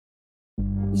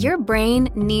Your brain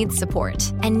needs support,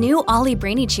 and new Ollie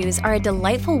Brainy Chews are a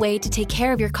delightful way to take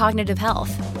care of your cognitive health.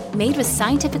 Made with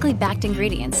scientifically backed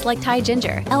ingredients like Thai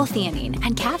ginger, L-theanine,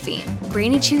 and caffeine,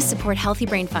 Brainy Chews support healthy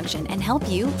brain function and help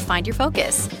you find your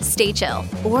focus, stay chill,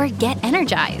 or get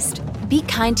energized. Be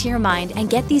kind to your mind and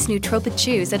get these nootropic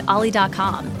chews at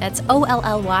ollie.com. That's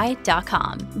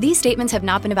OLLY.com. These statements have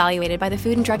not been evaluated by the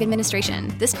Food and Drug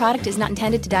Administration. This product is not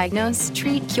intended to diagnose,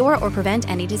 treat, cure, or prevent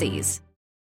any disease.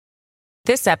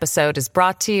 This episode is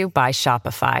brought to you by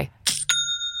Shopify.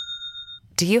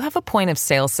 Do you have a point of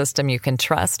sale system you can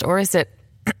trust, or is it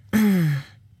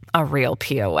a real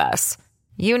POS?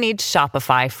 You need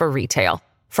Shopify for retail.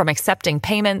 From accepting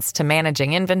payments to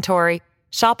managing inventory,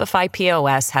 Shopify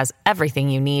POS has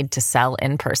everything you need to sell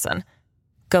in person.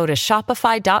 Go to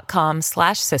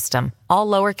shopify.com/system, all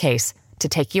lowercase, to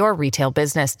take your retail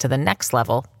business to the next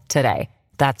level today.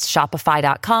 That's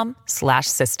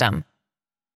shopify.com/system.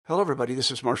 Hello, everybody.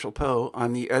 This is Marshall Poe.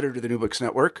 I'm the editor of the New Books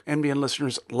Network. NBN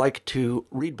listeners like to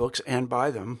read books and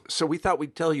buy them. So we thought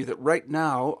we'd tell you that right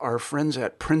now, our friends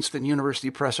at Princeton University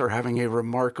Press are having a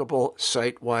remarkable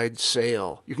site-wide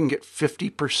sale. You can get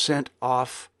 50%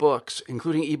 off books,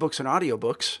 including ebooks and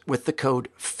audiobooks, with the code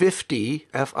 50,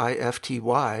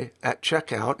 F-I-F-T-Y, at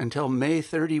checkout until May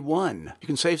 31. You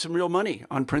can save some real money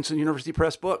on Princeton University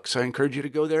Press books. I encourage you to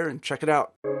go there and check it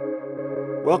out.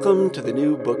 Welcome to the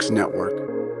New Books Network.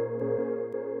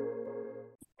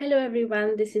 Hello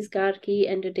everyone, this is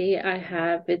Garki, and today I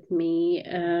have with me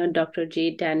Dr.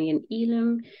 J. Daniel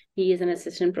Elam. He is an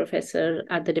assistant professor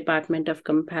at the Department of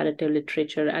Comparative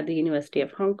Literature at the University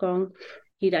of Hong Kong.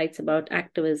 He writes about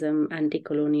activism,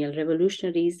 anti-colonial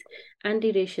revolutionaries,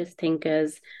 anti-racist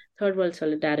thinkers, Third World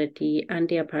solidarity,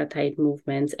 anti-apartheid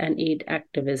movements, and aid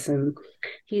activism.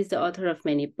 He is the author of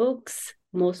many books,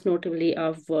 most notably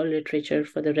of World Literature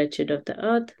for the Wretched of the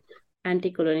Earth,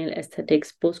 Anticolonial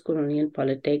Aesthetics, Postcolonial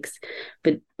Politics,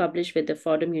 published with the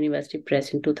Fordham University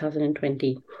Press in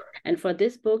 2020. And for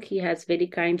this book, he has very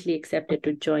kindly accepted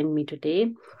to join me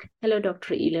today. Hello,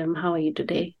 Dr. Elam. How are you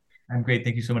today? I'm great.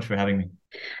 Thank you so much for having me.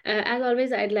 As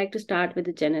always, I'd like to start with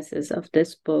the genesis of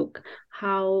this book.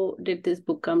 How did this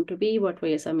book come to be? What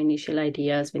were some initial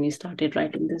ideas when you started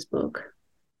writing this book?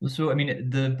 So,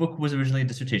 the book was originally a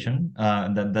dissertation.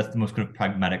 That's the most kind of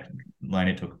pragmatic line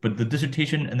I took. But the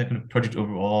dissertation and the kind of project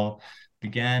overall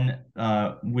began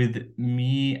with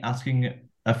me asking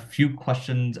a few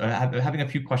questions, having a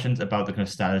few questions about the kind of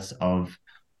status of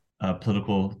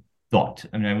political thought.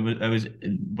 I was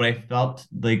what I felt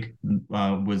like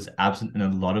was absent in a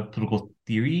lot of political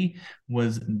theory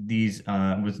was these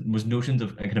was notions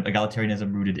of kind of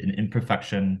egalitarianism rooted in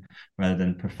imperfection rather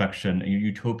than perfection,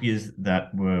 utopias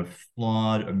that were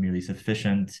flawed or merely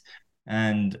sufficient.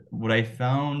 And what I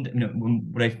found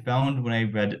when I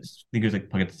read thinkers like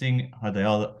Bhagat Singh,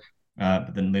 Hardayal,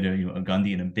 but then later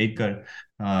Gandhi and Ambedkar,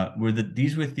 were that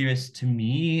these were theorists to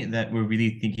me that were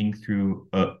really thinking through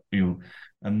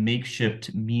a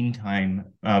makeshift meantime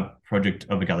project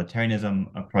of egalitarianism,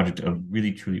 a project of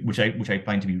really truly, which I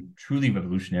find to be truly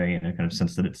revolutionary in a kind of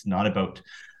sense that it's not about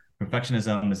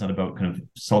perfectionism, it's not about kind of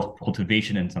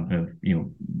self-cultivation and some kind of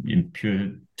in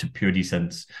pure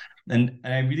descent. And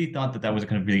I really thought that was a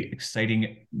kind of really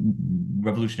exciting,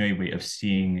 revolutionary way of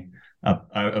seeing,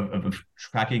 of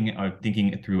tracking our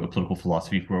thinking through a political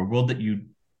philosophy for a world that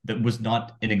was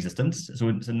not in existence. So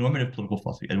it's a normative political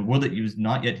philosophy, a world that is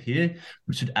not yet here,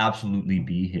 but should absolutely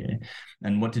be here.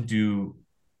 And what to do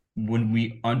when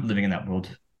we aren't living in that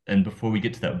world and before we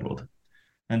get to that world.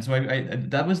 And so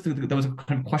that was a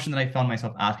kind of question that I found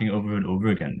myself asking over and over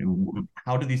again.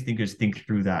 How do these thinkers think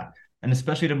through that? And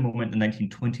especially at a moment in the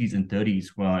 1920s and 30s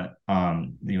where,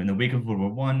 in the wake of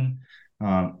World War I,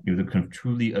 the kind of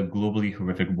truly a globally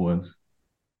horrific war,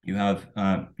 you have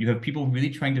people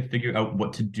really trying to figure out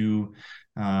what to do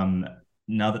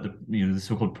now that the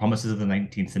so-called promises of the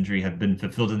 19th century have been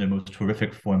fulfilled in their most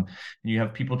horrific form. And you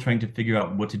have people trying to figure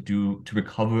out what to do to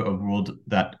recover a world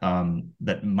that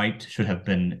should have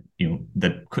been,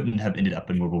 that couldn't have ended up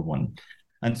in World War I.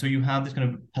 And so you have this kind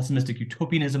of pessimistic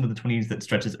utopianism of the 20s that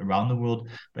stretches around the world.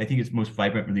 But I think its most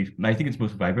vibrant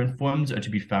forms are to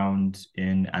be found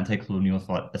in anti-colonial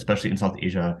thought, especially in South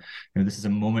Asia. This is a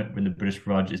moment when the British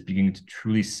Raj is beginning to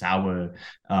truly sour,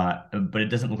 but it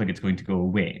doesn't look like it's going to go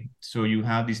away. So you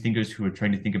have these thinkers who are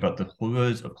trying to think about the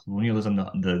horrors of colonialism,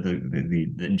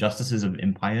 the injustices of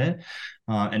empire,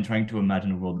 and trying to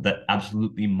imagine a world that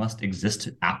absolutely must exist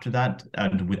after that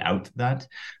and without that.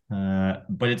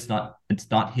 But it's not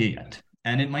here yet,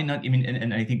 and it might not.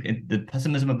 And I think the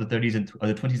pessimism of the 30s and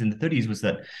the 20s and the 30s was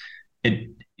that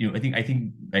I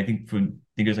think for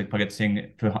thinkers like Bhagat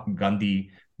Singh, for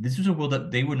Gandhi, this was a world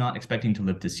that they were not expecting to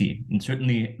live to see. And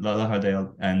certainly Lala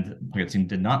Hardale and Bhagat Singh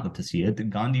did not live to see it.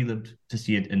 Gandhi lived to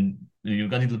see it, and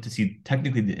Gandhi lived to see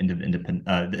technically the end of the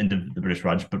end of the British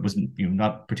Raj, but was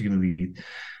not particularly.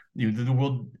 The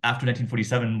world after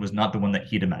 1947 was not the one that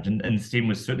he'd imagined, and the same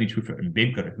was certainly true for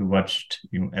Ambedkar, who watched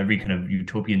every kind of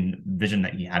utopian vision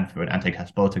that he had for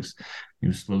anti-caste politics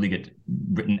slowly get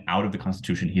written out of the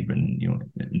constitution he'd written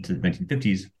into the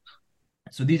 1950s.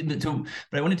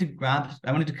 But I wanted to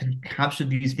capture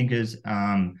these thinkers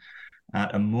at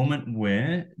a moment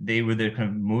where they were the kind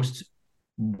of most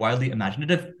wildly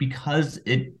imaginative, because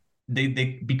they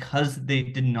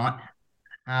did not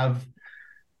have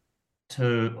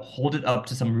to hold it up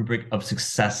to some rubric of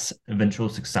success, eventual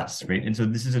success, right? And so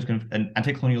this is a kind of an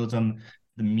anti-colonialism,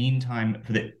 the meantime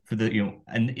for the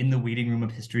and in the waiting room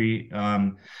of history,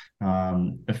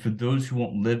 for those who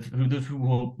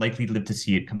won't likely live to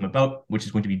see it come about, which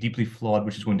is going to be deeply flawed,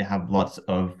 which is going to have lots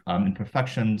of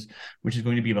imperfections, which is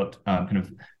going to be about kind of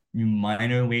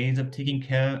minor ways of taking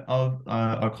care of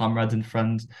our comrades and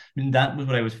friends. I mean, that was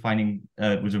what I was finding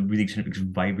was a really sort of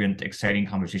vibrant, exciting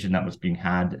conversation that was being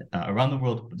had around the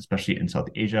world, but especially in South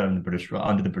Asia and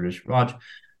under the British Raj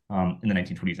in the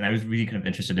 1920s. And I was really kind of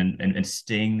interested in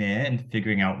staying there and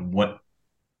figuring out what,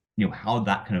 how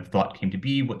that kind of thought came to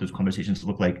be, what those conversations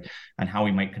look like, and how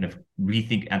we might kind of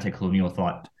rethink anti-colonial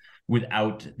thought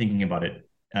without thinking about it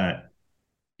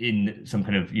in some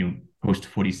kind of,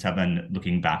 post-47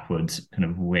 looking backwards kind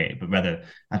of way, but rather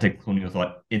anti-colonial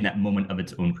thought in that moment of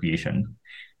its own creation.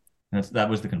 That's the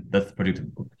project of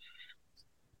the book.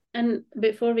 And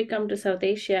before we come to South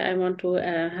Asia, I want to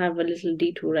have a little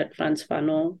detour at Frantz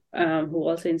Fanon, who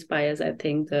also inspires, I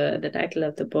think, the title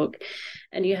of the book.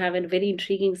 And you have a very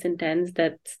intriguing sentence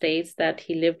that states that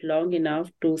he lived long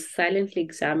enough to silently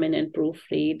examine and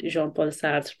proofread Jean-Paul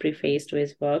Sartre's preface to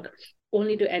his work,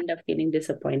 only to end up feeling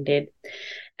disappointed.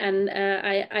 And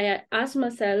I asked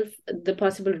myself the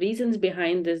possible reasons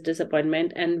behind this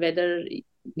disappointment and whether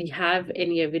we have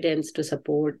any evidence to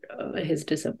support his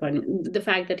disappointment, the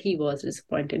fact that he was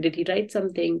disappointed. Did he write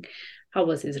something? How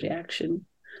was his reaction?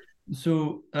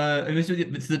 So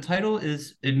the title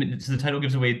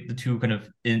gives away the two kind of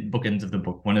bookends of the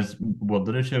book. One is world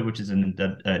literature, which is I'm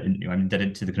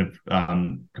indebted to the kind of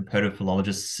comparative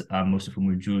philologists, most of whom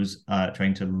were Jews,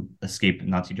 trying to escape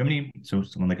Nazi Germany. So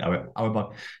someone like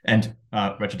Auerbach, and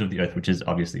Wretched of the Earth, which is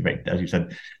obviously, right, as you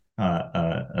said,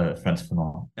 Frantz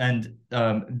Fanon. And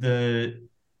I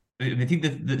think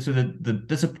the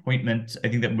disappointment I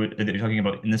think that you're talking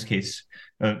about in this case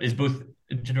is both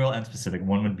general and specific.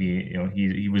 One would be,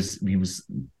 he was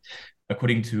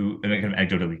according to kind of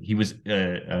anecdotally, he was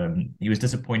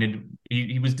disappointed.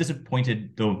 He was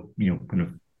disappointed, though kind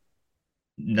of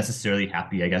necessarily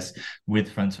happy, I guess,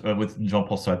 with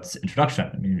Jean-Paul Sartre's introduction.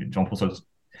 I mean, Jean-Paul Sartre's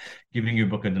giving your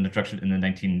book an introduction in the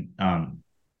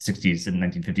 1960s and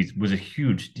 1950s was a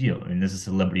huge deal. I mean, there's a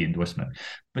celebrity endorsement,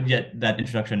 but yet that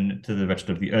introduction to the Wretched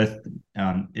of the Earth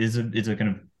is in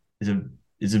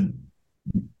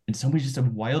some ways just a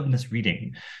wild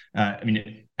misreading. I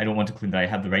mean, I don't want to claim that I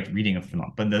have the right reading of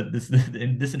Fanon, but this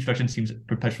introduction seems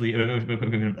perpetually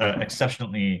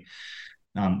exceptionally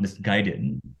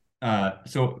misguided.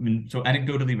 So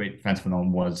anecdotally, right, Frantz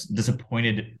Fanon was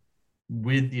disappointed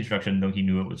with the introduction, though he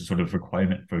knew it was a sort of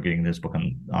requirement for getting this book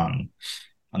on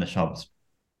the shelves.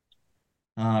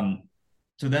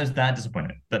 So there's that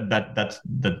disappointment. That's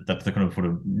the kind of sort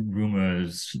of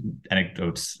rumors,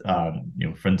 anecdotes,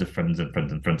 friends of friends and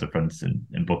friends and friends of friends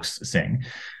in books saying.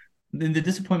 Then the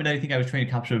disappointment that I think I was trying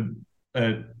to capture,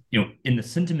 in the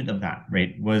sentiment of that,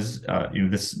 right, was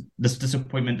this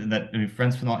disappointment that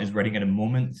Frantz Fanon is writing at a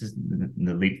moment. This is in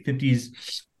the late 50s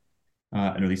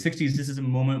and early 60s. This is a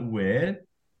moment where.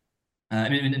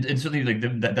 And certainly like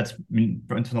that's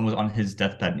Frantz Fanon was on his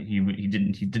deathbed. He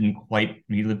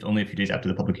lived only a few days after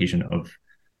the publication of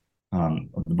the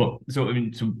book. So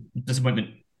so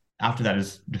disappointment after that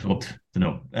is difficult to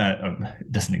know.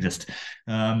 Doesn't exist.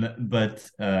 But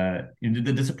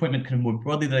the disappointment kind of more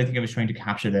broadly that I think I was trying to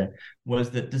capture there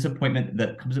was that disappointment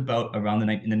that comes about around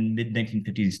in the mid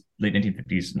 1950s, late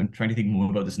 1950s. And I'm trying to think more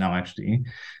about this now actually,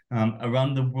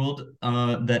 around the world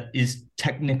that is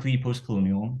technically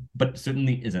post-colonial, but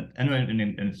certainly isn't.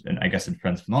 And I guess in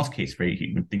Frantz Fanon's case, right,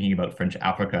 thinking about French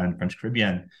Africa and French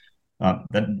Caribbean.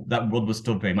 That world was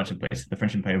still very much in place. The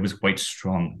French Empire was quite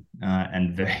strong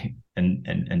and very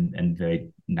and very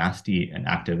nasty and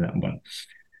active at one.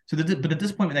 So the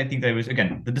disappointment I think that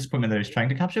the disappointment that I was trying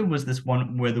to capture was this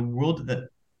one where the world that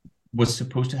was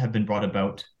supposed to have been brought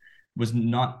about was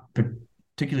not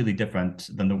particularly different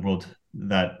than the world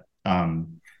that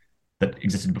that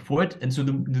existed before it. And so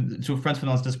so Frantz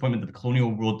Fanon's disappointment that the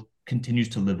colonial world continues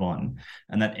to live on,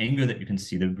 and that anger that you can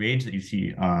see, the rage that you see,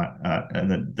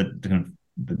 the kind of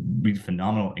the really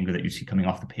phenomenal anger that you see coming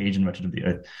off the page in Wretched of the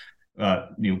Earth,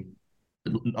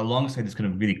 alongside this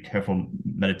kind of really careful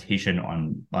meditation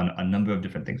on a number of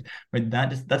different things, right?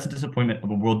 That's a disappointment of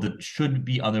a world that should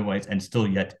be otherwise and still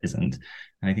yet isn't.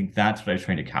 And I think that's what I was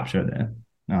trying to capture there.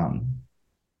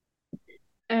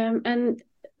 And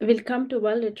we'll come to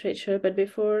world literature, but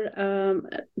before,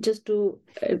 just to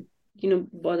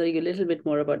bother you a little bit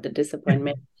more about the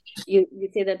disappointment. You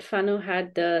say that Fanon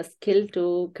had the skill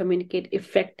to communicate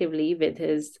effectively with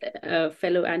his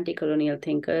fellow anti-colonial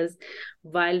thinkers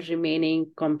while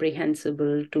remaining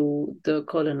comprehensible to the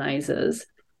colonizers.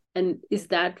 And is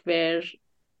that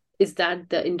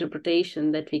the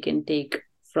interpretation that we can take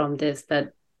from this,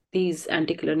 that these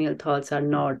anti-colonial thoughts are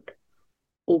not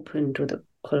open to the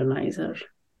colonizer?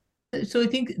 So I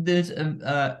think there's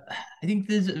a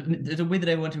way that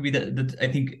I want to read that I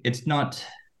think it's not.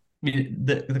 I mean,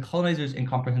 the colonizer's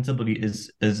incomprehensibility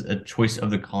is a choice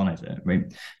of the colonizer, right?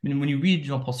 I mean, when you read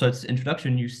Jean-Paul Sartre's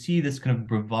introduction, you see this kind of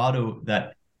bravado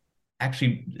that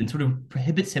actually it sort of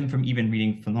prohibits him from even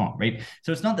reading Fanon, right?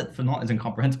 So it's not that Fanon is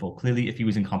incomprehensible. Clearly, if he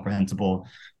was incomprehensible,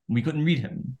 we couldn't read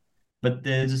him. But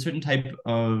there's a certain type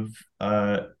of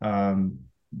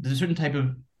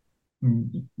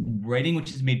writing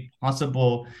which is made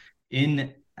possible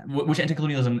which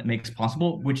anti-colonialism makes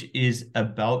possible, which is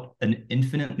about an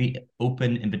infinitely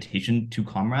open invitation to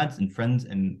comrades and friends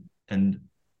and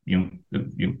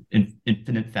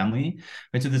infinite family,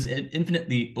 right? So this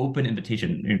infinitely open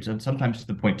invitation, sometimes to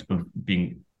the point of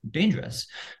being dangerous,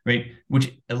 right?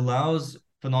 Which allows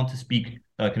Fanon to speak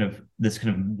this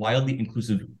kind of wildly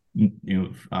inclusive,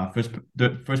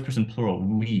 first person plural,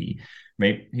 we,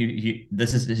 right?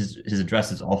 This is his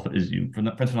address is also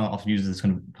Frantz Fanon also uses this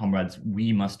kind of comrades,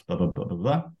 we must blah blah blah blah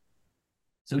blah.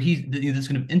 So he's this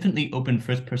kind of infinitely open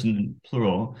first person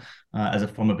plural as a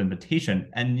form of invitation,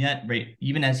 and yet, right,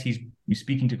 even as he's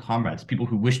speaking to comrades, people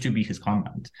who wish to be his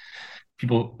comrades,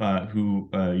 people who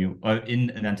are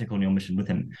in an anti-colonial mission with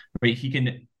him, right? He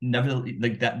can never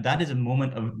that is a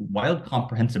moment of wild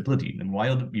comprehensibility and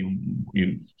wild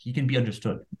he can be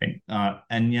understood, right?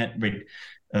 And yet, right,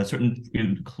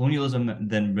 certain colonialism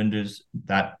then renders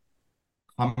that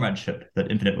comradeship,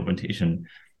 that infinite invitation,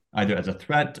 either as a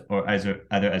threat or either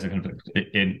as a kind of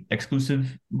an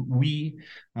exclusive we,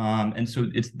 and so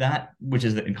it's that which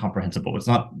is the incomprehensible. It's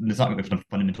not the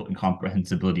fundamental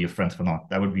incomprehensibility of Frantz Fanon.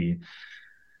 That would be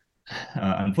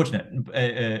unfortunate.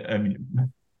 I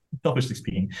mean, selfishly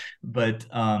speaking, but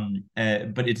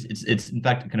it's in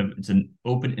fact it's an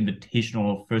open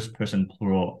invitational first person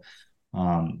plural,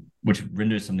 which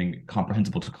renders something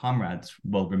comprehensible to comrades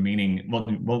while remaining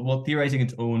while theorizing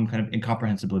its own kind of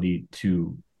incomprehensibility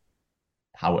to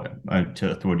power,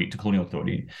 to authority, to colonial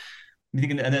authority. I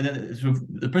think, and then sort of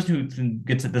the person who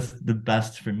gets at this the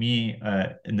best for me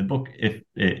in the book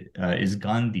is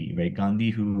Gandhi, right? Gandhi,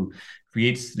 who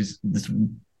creates this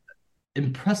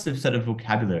impressive set of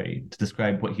vocabulary to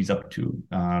describe what he's up to,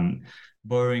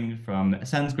 borrowing from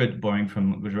Sanskrit, borrowing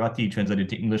from Gujarati, translated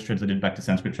to English, translated back to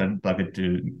Sanskrit, translated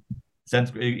to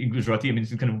Sanskrit, Gujarati. I mean,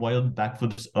 it's kind of wild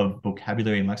backflips of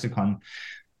vocabulary and lexicon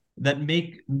that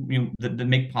make that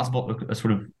make possible a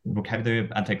sort of vocabulary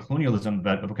of anti-colonialism,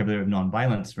 but a vocabulary of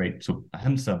non-violence, right? So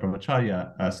ahimsa,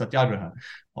 brahmacharya, satyagraha,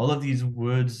 all of these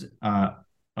words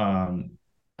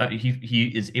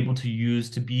he is able to use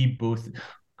to be both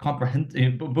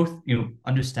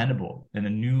understandable in a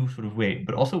new sort of way,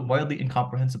 but also wildly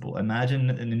incomprehensible.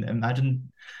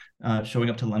 Imagine showing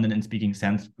up to London and speaking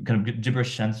kind of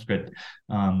gibberish Sanskrit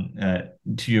to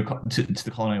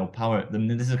the colonial power. Then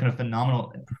this is a kind of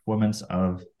phenomenal performance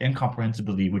of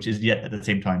incomprehensibility, which is yet at the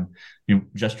same time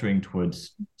gesturing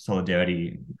towards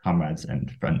solidarity, comrades,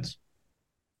 and friends.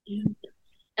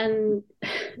 And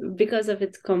because of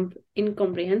its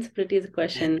incomprehensibility is a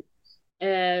question,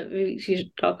 we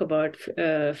should talk about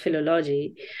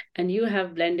philology, and you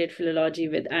have blended philology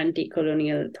with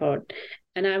anti-colonial thought.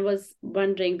 And I was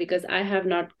wondering, because I have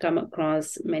not come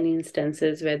across many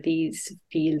instances where these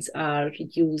fields are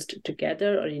used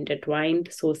together or intertwined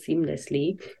so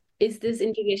seamlessly. Is this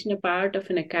integration a part of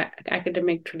an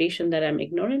academic tradition that I'm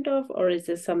ignorant of, or is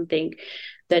this something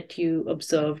that you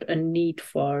observed a need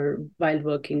for while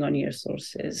working on your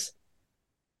sources?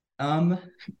 I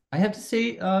have to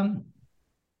say,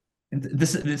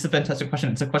 this is a fantastic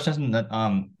question. It's a question that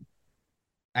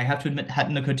I have to admit,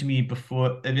 hadn't occurred to me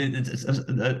before. I mean, it's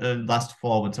last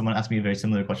fall when someone asked me a very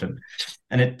similar question,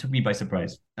 and it took me by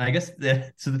surprise. And I guess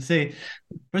so to say,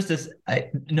 first is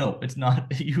no, it's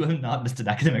not. You have not missed an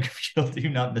academic field.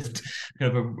 You've not missed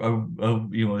kind of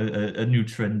a new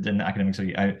trend in academic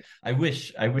study. I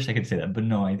wish I could say that, but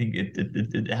no, I think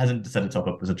it hasn't set itself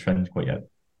up as a trend quite yet.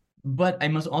 But I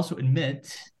must also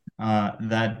admit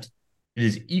that it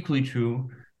is equally true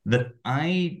that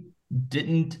I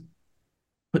didn't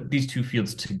put these two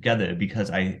fields together because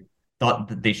I thought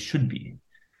that they should be,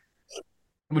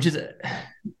 which is,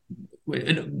 but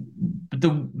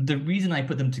the reason I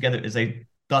put them together is I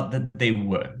thought that they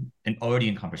were and already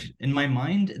in conversation. In my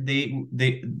mind, they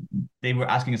were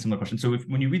asking a similar question. So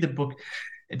when you read the book,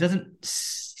 it doesn't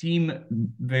seem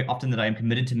very often that I am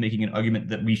committed to making an argument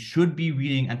that we should be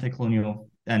reading anti-colonial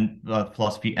and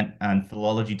philosophy and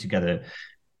philology together.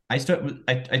 I sort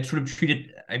of treat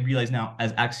it, I realize now,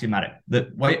 as axiomatic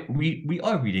that why we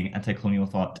are reading anti-colonial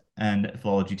thought and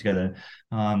philology together.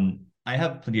 I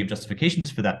have plenty of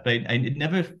justifications for that, but it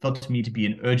never felt to me to be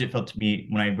an urge. It felt to me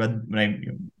when I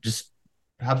just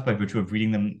perhaps by virtue of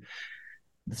reading them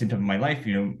at the same time of my life,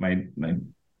 my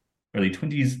early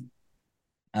 20s,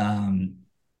 that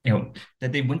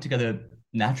they went together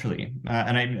naturally,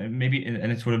 and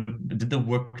I sort of did the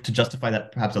work to justify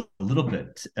that perhaps a little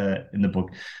bit in the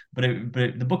book, but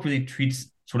the book really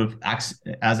treats sort of as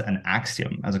an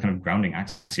axiom, as a kind of grounding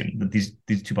axiom, that these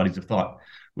two bodies of thought,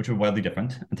 which are wildly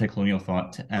different, anti-colonial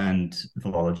thought and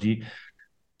philology,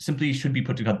 simply should be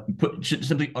put together,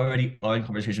 simply already are in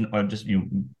conversation, or just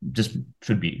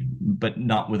should be, but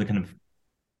not with a kind of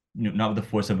not with the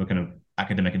force of a kind of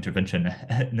academic intervention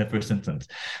in the first instance.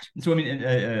 So I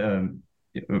mean.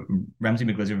 Ramsey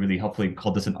McGlazer really helpfully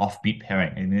called this an offbeat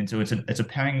pairing. I mean, so it's a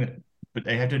pairing that, but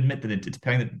I have to admit that it's a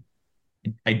pairing that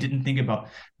I didn't think about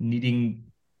needing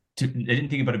to. I didn't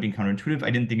think about it being counterintuitive.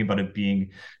 I didn't think about it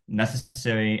being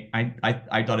necessary.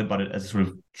 I thought about it as sort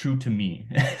of true to me.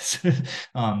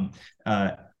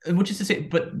 Which is to say,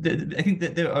 but I think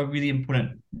that there are really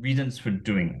important reasons for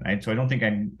doing it, right? So I don't think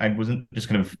I wasn't just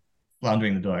kind of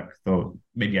floundering in the dark, though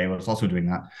maybe I was also doing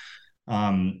that.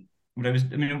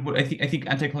 I think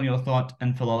anti-colonial thought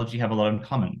and philology have a lot in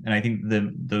common, and I think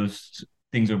those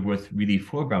things are worth really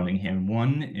foregrounding here.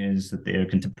 One is that they are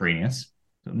contemporaneous.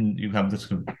 So you have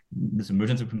this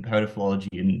emergence of comparative philology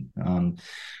in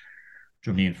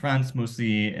Germany and France,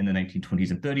 mostly in the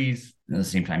 1920s and 30s. At the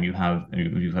same time, you have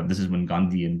this is when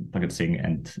Gandhi and Bhagat Singh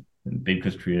and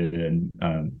Bedkar's career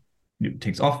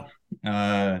takes off.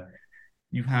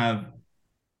 You have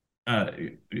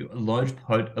a large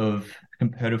part of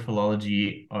comparative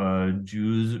philology are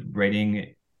Jews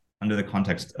writing under the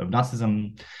context of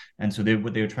Nazism, and so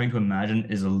what they were trying to imagine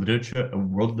is a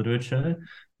world literature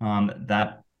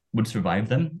that would survive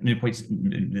them. I mean,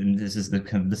 this is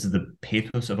the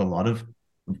pathos of a lot of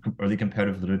early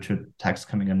comparative literature texts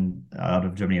coming in out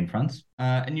of Germany and France.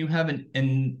 And you have in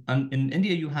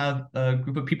India, you have a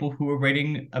group of people who are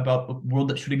writing about a world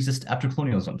that should exist after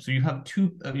colonialism. So you have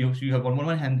two, so you have on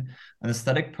one hand an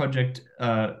aesthetic project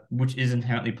which is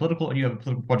inherently political, and you have a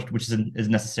political project which is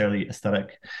necessarily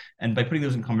aesthetic. And by putting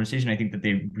those in conversation, I think that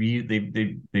they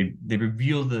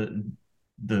reveal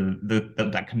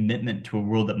that commitment to a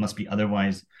world that must be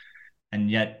otherwise, and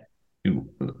yet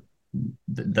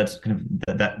that's kind of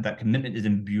that commitment is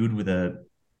imbued with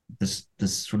this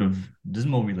sort of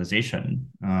dismal realization,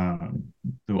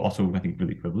 though also I think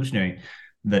really revolutionary,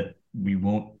 that we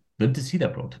won't live to see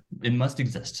that world. It must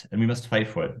exist, and we must fight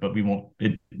for it, but we won't.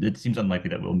 It seems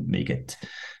unlikely that we'll make it,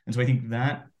 and so I think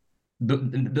that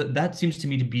that seems to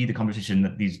me to be the conversation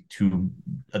that these two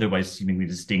otherwise seemingly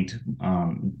distinct,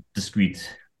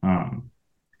 discrete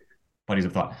bodies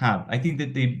of thought have. I think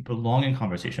that they belong in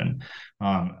conversation,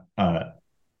 but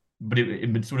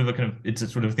it's sort of it's a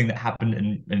sort of thing that happened,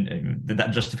 and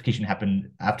that justification happened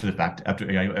after the fact. After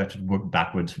I had to work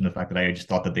backwards from the fact that I just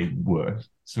thought that they were.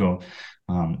 So,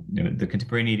 the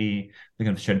contemporaneity, the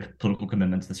kind of shared political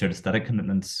commitments, the shared aesthetic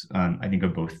commitments, I think are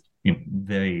both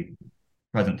very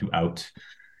present throughout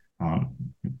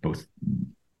both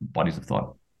bodies of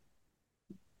thought.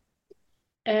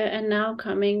 And now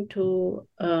coming to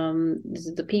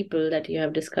the people that you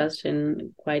have discussed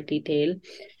in quite detail,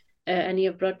 and you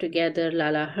have brought together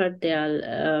Lala Hardayal,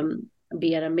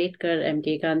 B.R. Ambedkar,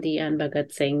 M.K. Gandhi, and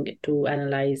Bhagat Singh to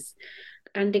analyze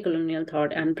anti-colonial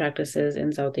thought and practices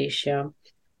in South Asia.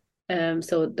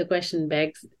 So the question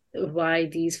begs, why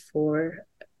these four,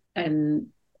 and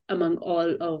among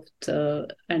all of the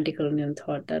anti-colonial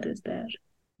thought that is there?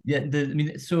 Yeah,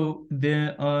 there's so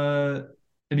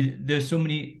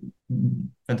many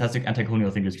fantastic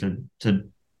anti-colonial thinkers to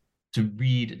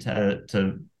read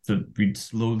to read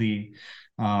slowly,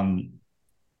 most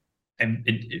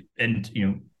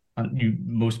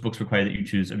books require that you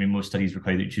choose. I mean, most studies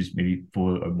require that you choose maybe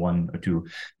 4 or 1 or 2.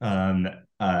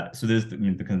 So there's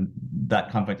that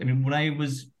conflict. I mean, when I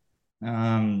was,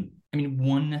 one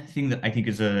thing that I think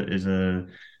is I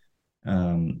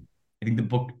think the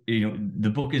book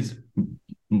is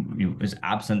is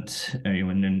absent,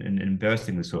 and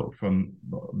embarrassingly so, from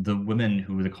the women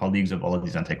who were the colleagues of all of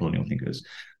these anti-colonial thinkers,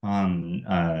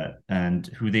 and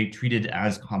who they treated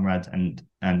as comrades and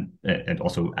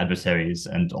also adversaries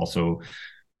and also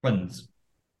friends.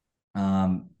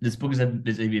 This book is a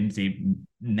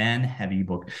man-heavy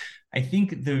book. I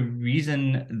think the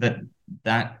reason that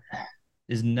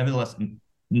is nevertheless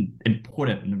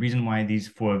important, and the reason why these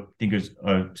 4 thinkers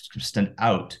stand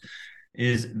out,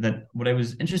 is that what I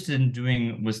was interested in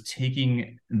doing was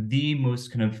taking the most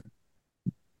kind of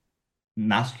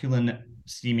masculine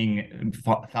seeming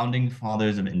founding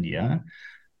fathers of India,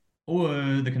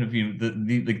 or the kind of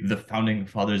the founding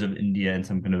fathers of India in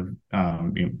some kind of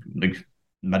like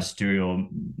magisterial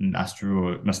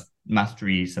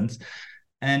mastery sense,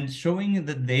 and showing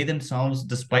that they themselves,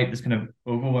 despite this kind of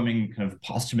overwhelming kind of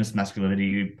posthumous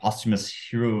masculinity, posthumous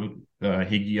hero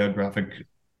hagiographic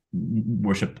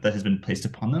worship that has been placed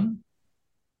upon them,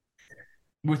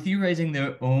 were theorizing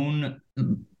their own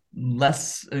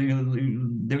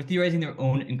they were theorizing their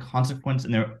own inconsequence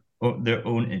and their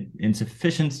own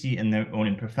insufficiency and their own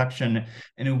imperfection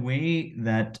in a way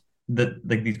that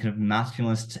like these kind of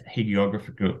masculinist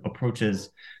hagiographic approaches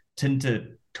tend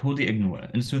to totally ignore.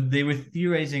 And so they were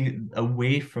theorizing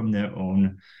away from their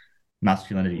own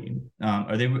masculinity.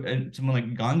 Or they were, someone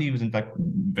like Gandhi was in fact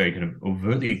very kind of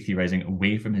overtly theorizing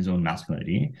away from his own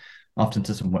masculinity, often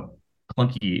to somewhat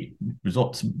clunky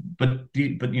results. But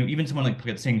even someone like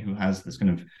Bhagat Singh, who has this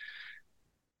kind of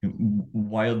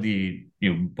wildly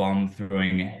bomb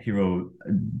throwing hero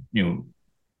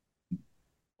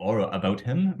aura about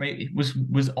him, right? It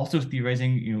was also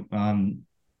theorizing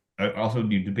also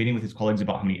debating with his colleagues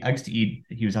about how many eggs to eat.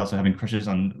 He was also having crushes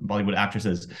on Bollywood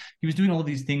actresses. He was doing all of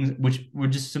these things which were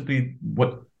just simply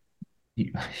what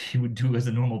he would do as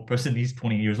a normal person. He's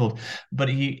 20 years old, but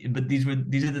these are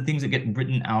the things that get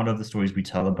written out of the stories we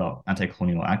tell about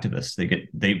anti-colonial activists.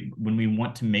 When we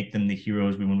want to make them the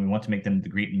heroes, when we want to make them the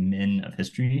great men of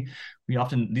history, these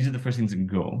are the first things that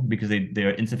go, because they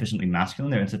are insufficiently masculine,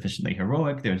 they're insufficiently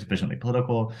heroic, they're insufficiently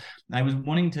political. And I was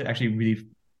wanting to actually really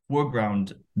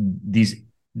foreground these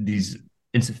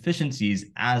insufficiencies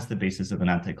as the basis of an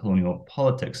anti-colonial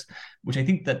politics, which I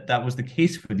think that was the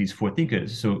case for these 4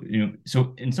 thinkers. So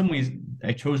in some ways,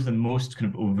 I chose the most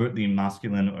kind of overtly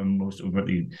masculine or most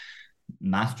overtly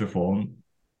masterful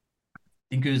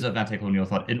thinkers of anti-colonial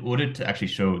thought, in order to actually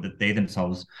show that they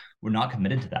themselves were not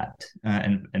committed to that,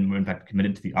 and were in fact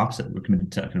committed to the opposite. We're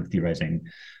committed to kind of theorizing,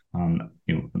 a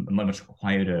much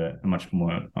quieter, a much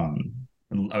more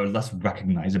or less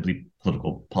recognizably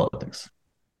political politics.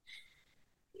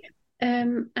 I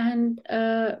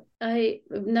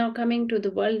now coming to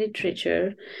the world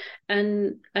literature,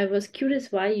 and I was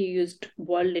curious why you used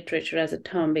world literature as a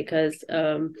term, because,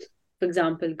 for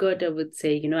example, Goethe would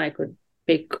say, I could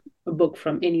pick a book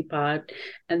from any part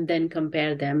and then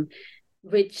compare them,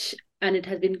 and it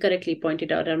has been correctly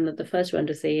pointed out, I'm not the first one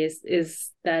to say,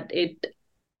 is that it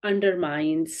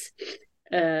undermines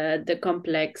the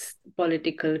complex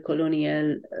political,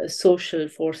 colonial, social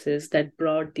forces that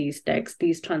brought these texts,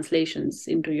 these translations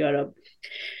into Europe.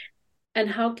 And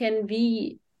how can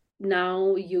we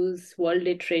now use world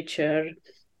literature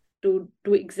to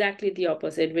do exactly the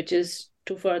opposite, which is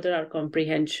to further our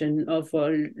comprehension of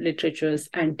world literature's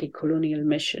anti-colonial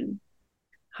mission?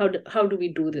 How do we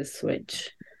do this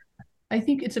switch? I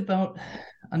think it's about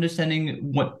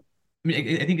understanding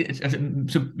I think it's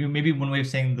so maybe one way of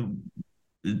saying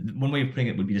one way of putting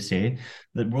it would be to say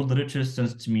that world literature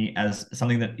sounds to me as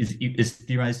something that is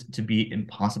theorized to be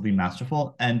impossibly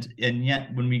masterful, and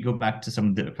yet when we go back to some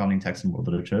of the founding texts in world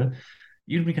literature,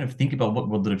 even we kind of think about what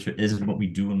world literature is and what we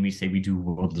do when we say we do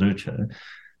world literature,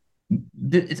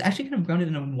 it's actually kind of grounded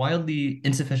in a wildly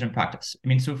insufficient practice. I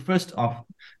mean, so first off,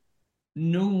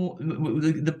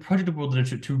 the project of world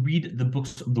literature, to read the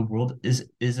books of the world, is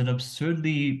an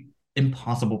absurdly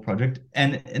impossible project,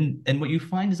 and what you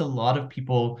find is a lot of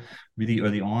people really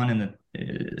early on, and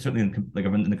certainly in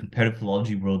the comparative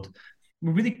philology world,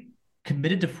 were really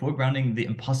committed to foregrounding the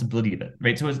impossibility of it,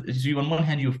 right? So on one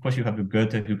hand, of course you have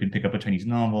Goethe, who can pick up a Chinese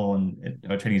novel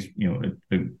or Chinese,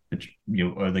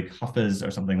 or like Hafiz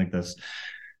or something like this,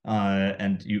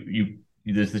 and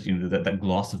there's this that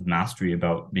gloss of mastery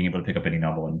about being able to pick up any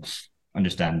novel and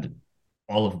understand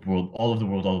all of the world, all of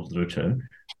literature.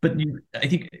 But I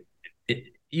think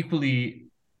equally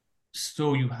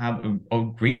so, you have a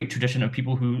great tradition of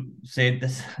people who say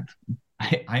this,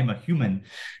 I'm a human.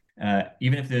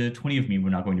 Even if there are 20 of me, we're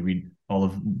not going to read all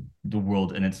of the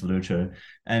world and its literature.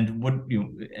 And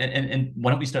and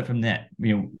why don't we start from that?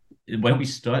 Why don't we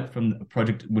start from a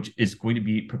project which is going to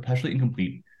be perpetually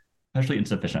incomplete, perpetually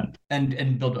insufficient,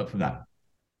 and build up from that?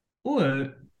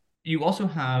 Or you also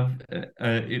have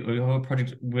a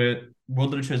project where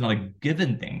world literature is not a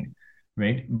given thing,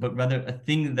 right? But rather a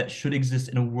thing that should exist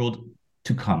in a world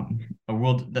to come, a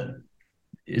world that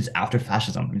is after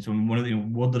fascism. And so one of the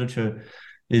world literature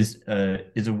is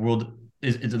a world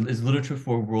is literature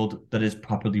for a world that is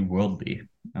properly worldly,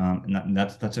 and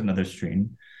that's another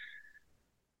strain.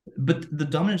 But the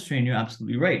dominant strain, you're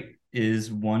absolutely right,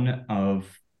 is one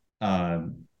of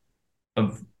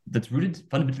that's rooted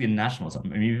fundamentally in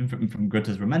nationalism. I mean, even from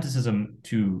Goethe's Romanticism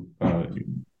to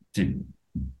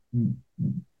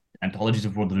anthologies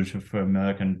of world literature for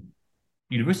American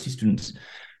university students,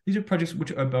 these are projects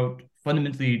which are about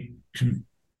fundamentally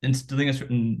instilling a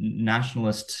certain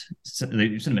nationalist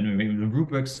sentiment. The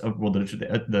rubrics of world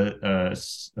literature, the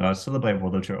syllabi of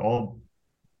world literature, are all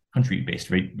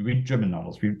country-based, right? We read German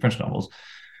novels, we read French novels,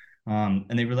 and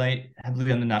they rely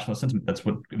heavily on the national sentiment. That's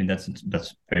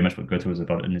very much what Goethe was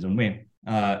about in his own way,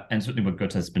 and certainly what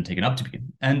Goethe has been taken up to be.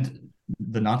 And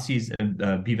the Nazis,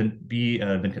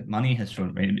 Venkat Mani has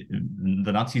shown, right,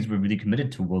 the Nazis were really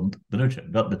committed to world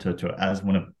literature as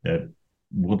one of the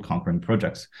world-conquering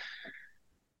projects.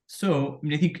 So,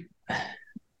 I think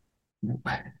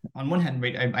on one hand,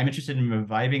 right, I'm interested in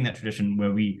reviving that tradition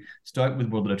where we start with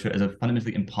world literature as a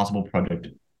fundamentally impossible project,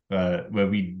 where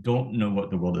we don't know what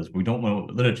the world is, we don't know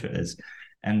what literature is,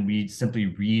 and we simply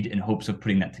read in hopes of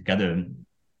putting that together,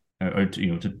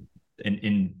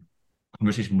 in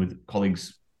conversation with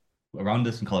colleagues around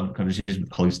us, and conversations with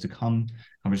colleagues to come,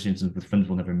 conversations with friends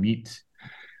we'll never meet.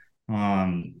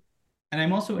 And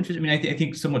I'm also interested, I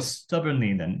think somewhat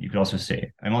stubbornly then, you could also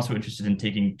say, I'm also interested in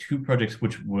taking two projects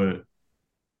which were,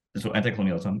 so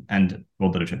anti-colonialism and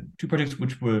world literature, two projects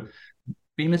which were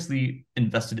famously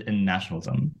invested in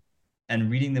nationalism,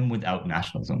 and reading them without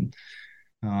nationalism.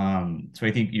 So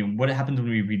I think, what happens when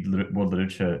we read world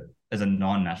literature as a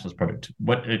non-nationalist project?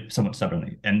 Somewhat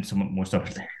stubbornly, and somewhat more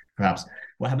stubbornly, perhaps,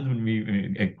 what happens when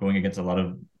we going against a lot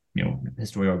of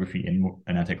historiography and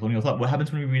anti-colonial thought? What happens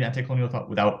when we read anti-colonial thought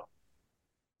without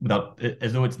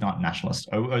as though it's not nationalist,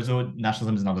 or as though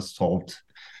nationalism is not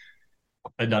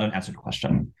not an answered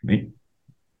question, right?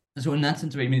 So in that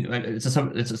sense, right, it's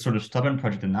a sort of stubborn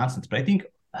project in that sense, but I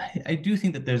do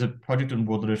think that there's a project in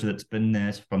world literature that's been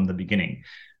there from the beginning,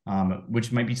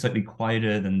 which might be slightly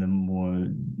quieter than the more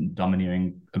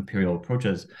domineering imperial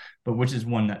approaches, but which is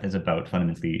one that is about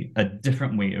fundamentally a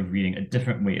different way of reading, a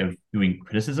different way of doing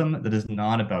criticism that is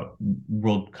not about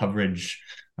world coverage.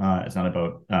 It's not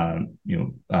about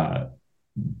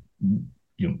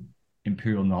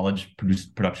imperial knowledge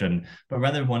production, but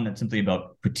rather one that's simply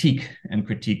about critique, and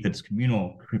critique that's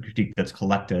communal, critique that's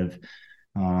collective,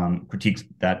 critique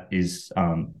that is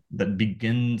that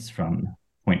begins from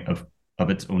point of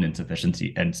its own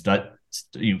insufficiency, and starts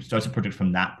a project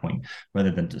from that point,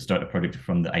 rather than to start a project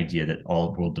from the idea that all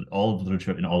of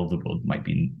literature in all of the world might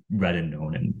be read and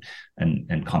known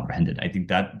and comprehended. I think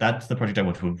that's the project I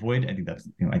want to avoid. I think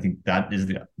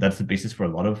that's the basis for a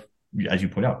lot of, as you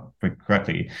point out very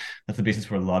correctly, that's the basis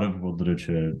for a lot of world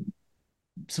literature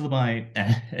syllabi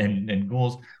and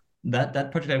goals.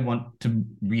 That project I want to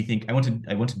rethink. I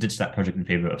want to ditch that project in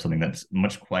favor of something that's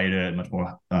much quieter and much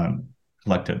more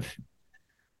collective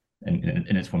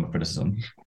in its form of criticism.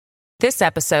 This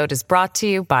episode is brought to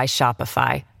you by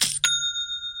Shopify.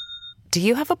 Do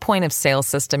you have a point of sale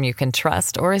system you can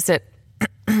trust, or is it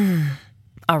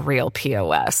a real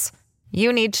POS?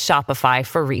 You need Shopify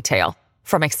for retail.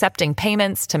 From accepting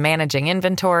payments to managing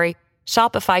inventory,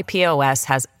 Shopify POS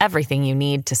has everything you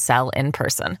need to sell in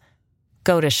person.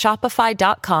 Go to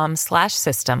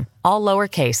shopify.com/system, all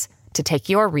lowercase, to take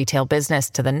your retail business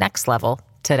to the next level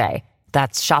today.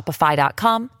 That's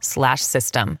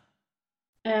shopify.com/system.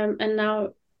 And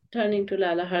now turning to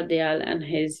Lala Hardayal and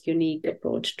his unique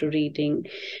approach to reading.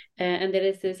 And there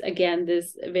is this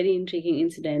very intriguing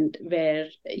incident where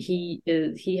he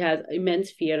has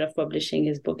immense fear of publishing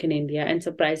his book in India. And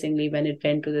surprisingly, when it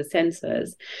went to the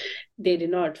censors, they did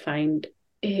not find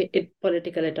it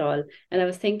political at all. And I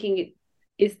was thinking,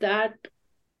 is that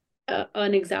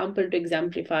an example to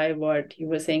exemplify what you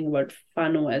were saying about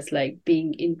Fano as like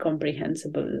being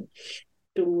incomprehensible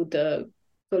to the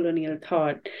colonial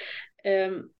thought?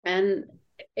 And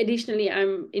additionally,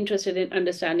 I'm interested in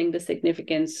understanding the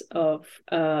significance of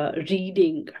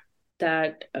reading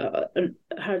that Lala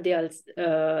Hardyal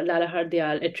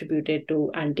attributed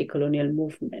to anti-colonial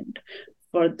movement,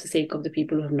 for the sake of the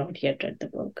people who have not yet read the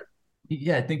book?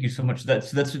 Yeah, thank you so much.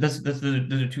 Those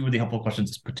are two really helpful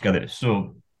questions to put together.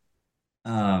 So,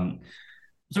 so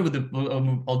with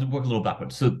I'll work a little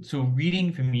backwards. So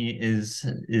reading for me is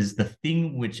the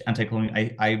thing which anti-colonial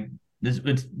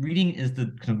reading is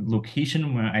the kind of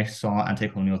location where I saw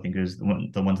anti-colonial thinkers,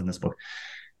 the ones in this book,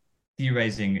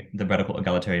 theorizing the radical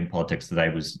egalitarian politics that I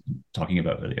was talking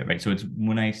about earlier, right? So it's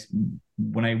when I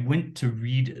went to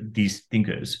read these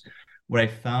thinkers, what I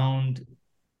found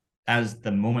as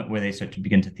the moment where they start to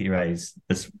begin to theorize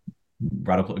this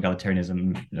radical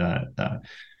egalitarianism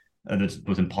that's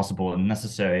both impossible and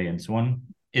necessary and so on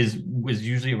is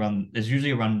usually around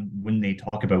when they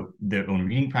talk about their own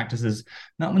reading practices,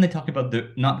 not when they talk about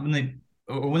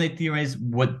when they theorize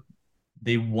what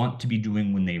they want to be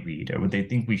doing when they read, or what they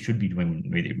think we should be doing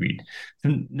when they read. So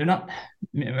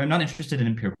I'm not interested in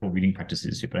empirical reading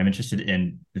practices, but I'm interested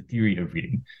in the theory of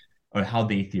reading, or how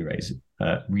they theorize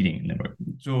reading in their work.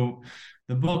 So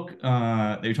the book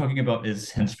that you're talking about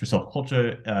is Hints for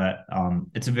Self-Culture.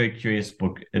 It's a very curious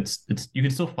book. It's you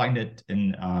can still find it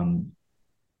in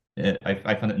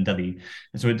I found it in Delhi,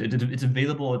 and so it's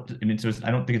available. I mean, so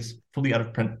I don't think it's fully out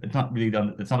of print. It's not really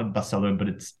done. It's not a bestseller, but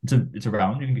it's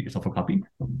around. You can get yourself a copy.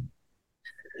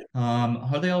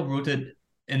 Hardyal wrote it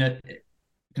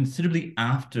considerably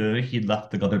after he'd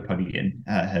left the Ghadar Party and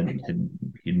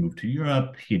he'd moved to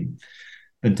Europe. He'd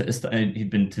been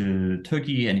to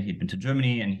Turkey, and he'd been to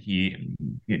Germany, and he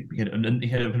had a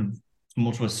kind of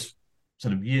tumultuous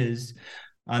sort of years.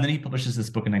 And then he publishes this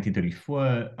book in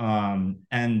 1934,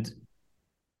 and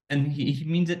he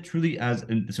means it truly as,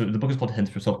 so the book is called Hints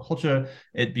for Self-Culture.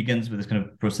 It begins with this kind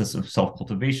of process of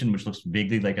self-cultivation, which looks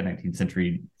vaguely like a 19th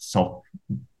century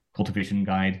self-cultivation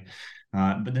guide,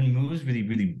 but then moves really,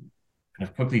 really kind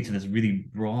of quickly to this really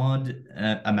broad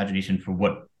imagination for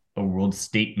what a world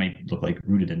state might look like,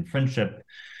 rooted in friendship.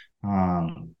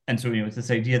 And so, it's this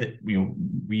idea that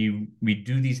we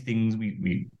do these things,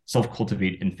 we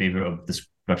self-cultivate in favor of this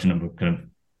production of a kind of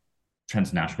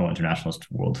transnational,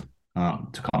 internationalist world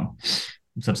to come,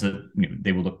 such that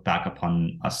they will look back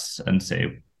upon us and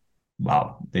say,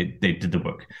 wow, they did the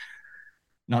work.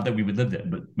 Not that we would live there,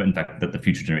 but in fact that the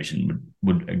future generation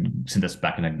would send us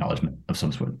back an acknowledgement of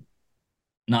some sort.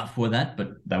 Not for that,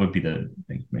 but that would be the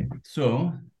thing, right?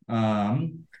 So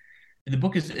the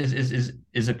book is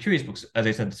a curious book, as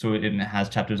I said. So it has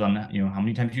chapters on how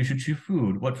many times you should chew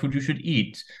food, what food you should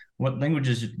eat, what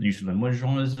languages you should learn, what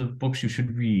genres of books you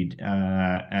should read,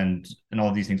 and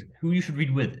all these things, who you should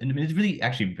read with. And it's really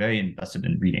actually very invested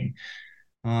in reading.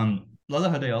 Lala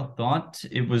Hardyal thought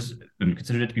it was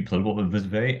considered it to be political, but was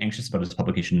very anxious about his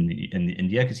publication in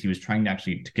India, because he was trying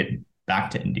to get back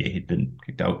to India. He'd been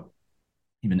kicked out,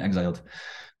 he'd been exiled.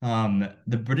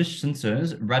 The British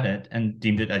censors read it and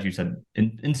deemed it, as you said,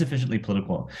 insufficiently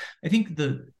political. I think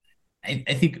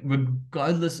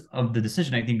regardless of the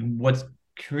decision, I think what's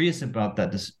curious about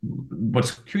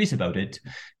it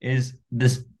is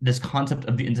this concept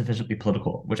of the insufficiently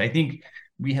political, which I think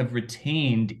we have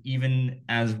retained even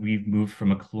as we've moved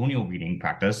from a colonial reading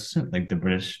practice, like the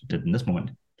British did in this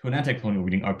moment, to an anti-colonial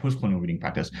reading, our post-colonial reading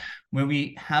practice, where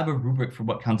we have a rubric for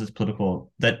what counts as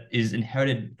political that is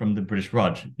inherited from the British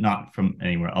Raj, not from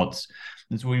anywhere else.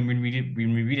 And so when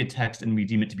we read a text and we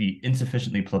deem it to be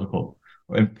insufficiently political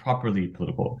or improperly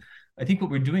political, I think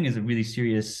what we're doing is a really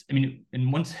serious. I mean,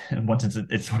 in one sense,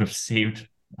 it sort of saved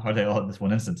Hardyal in this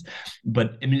one instance,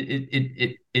 but I mean,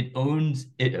 it owes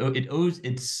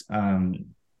its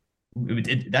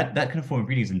that kind of form of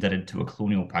reading is indebted to a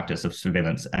colonial practice of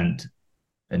surveillance and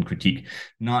critique,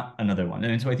 not another one.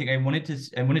 And so I think I wanted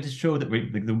to show that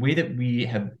the way that we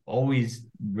have always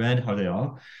read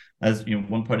Hardyal, as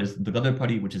one part is the Ghadar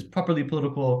Party, which is properly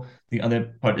political. The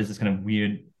other part is this kind of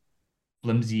weird,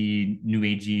 flimsy, new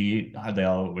agey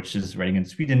Hardyal, which is writing in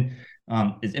Sweden,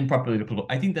 is improperly political.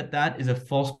 I think that is a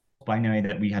false binary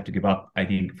that we have to give up, I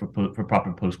think, for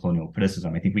proper post-colonial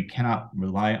criticism. I think we cannot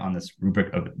rely on this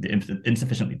rubric of the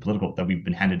insufficiently political that we've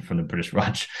been handed from the British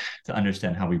Raj to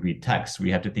understand how we read texts.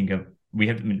 In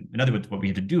other words, what we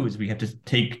have to do is we have to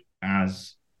take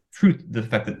as truth the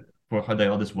fact that for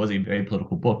Hardyal, this was a very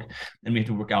political book, and we have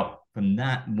to work out from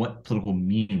that what political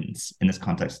means in this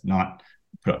context, not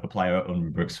apply our own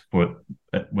rubrics for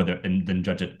whether, and then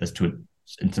judge it as to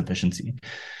its insufficiency.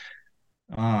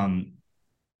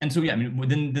 And so, yeah, I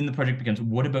mean, then the project becomes,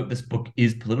 what about this book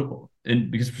is political? And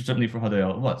because certainly for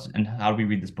Hardyal it was, and how do we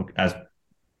read this book as,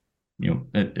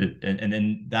 and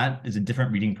then that is a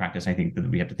different reading practice, I think, that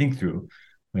we have to think through,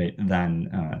 right,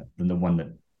 than the one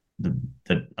that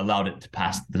that allowed it to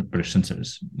pass the British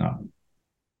censors.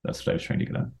 That's what I was trying to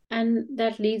get at. And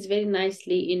that leads very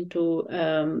nicely into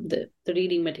the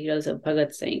reading materials of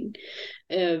Bhagat Singh,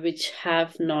 which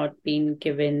have not been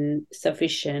given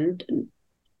sufficient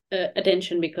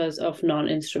attention because of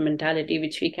non-instrumentality,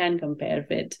 which we can compare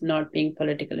with not being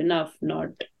political enough, not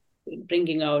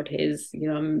bringing out his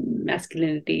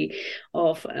masculinity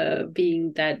of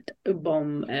being that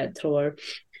bomb thrower.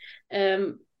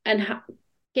 And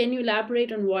can you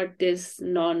elaborate on what this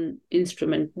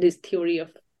theory of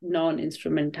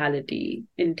non-instrumentality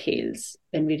entails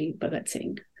when we read Bhagat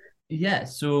Singh? Yeah,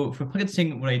 so for Bhagat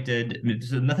Singh, what I did,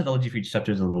 the methodology for each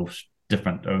chapter is a little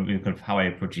different, or kind of how I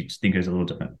approach each thinker is a little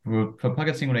different. For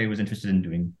Bhagat Singh, what I was interested in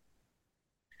doing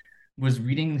was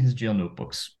reading his jail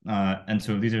notebooks. And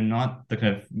so these are not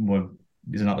the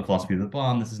philosophy of the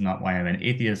bomb. This is not why I'm an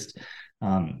atheist.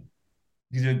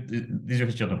 These are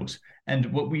his jail notebooks.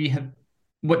 And what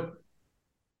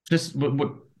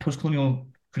postcolonial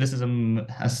criticism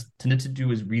has tended to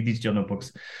do is read these jail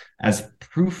notebooks as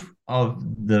proof of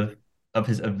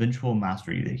his eventual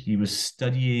mastery, that he was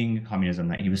studying communism,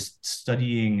 that he was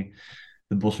studying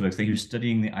the Bolsheviks, that he was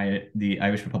studying the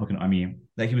Irish Republican Army,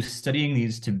 that he was studying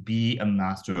these to be a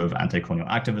master of anti-colonial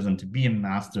activism, to be a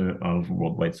master of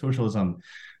worldwide socialism,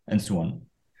 and so on.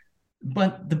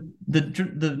 But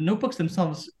the notebooks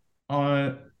themselves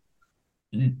are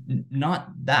not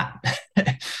that.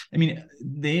 I mean,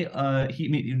 they are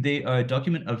a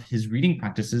document of his reading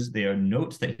practices. They are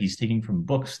notes that he's taking from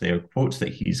books. They are quotes that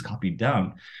he's copied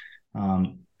down.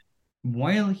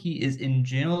 While he is in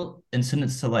jail and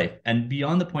sentenced to life, and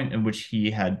beyond the point in which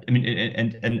he had,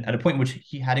 and at a point in which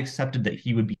he had accepted that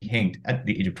he would be hanged at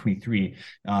the age of 23,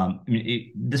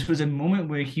 this was a moment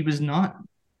where he was not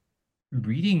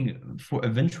reading for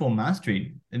eventual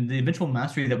mastery, and the eventual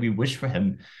mastery that we wish for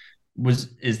him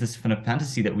is this kind of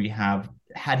fantasy that we have.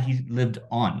 Had he lived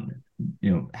on,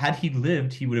 had he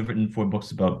lived, he would have written 4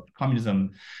 books about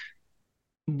communism.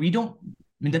 We don't.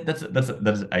 I mean, that's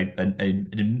an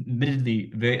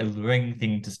admittedly very alluring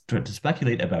thing to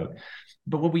speculate about.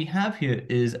 But what we have here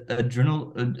is a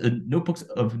journal, notebooks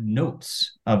of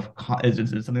notes of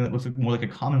it's something that looks more like a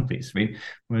commonplace, right?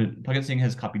 Where Bhagat Singh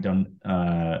has copied down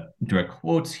direct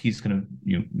quotes. He's kind of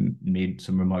made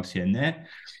some remarks here and there,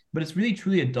 but it's really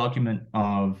truly a document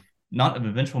of not of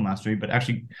eventual mastery, but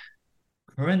actually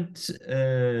current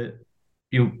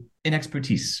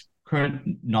inexpertise,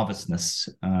 current noviceness.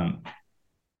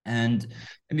 And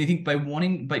I mean, I think by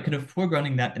kind of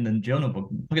foregrounding that in the jail notebook,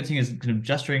 Bhagat Singh is kind of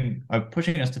gesturing,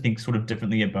 pushing us to think sort of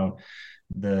differently about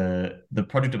the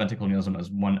project of anticolonialism as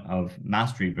one of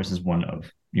mastery versus one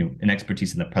of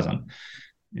inexpertise in the present.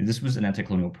 This was an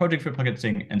anti-colonial project for Bhagat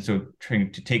Singh, and so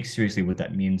trying to take seriously what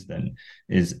that means then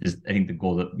is I think the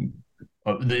goal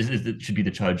that should be the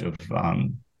charge of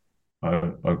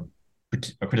our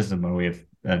criticism, our way of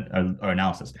our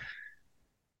analysis.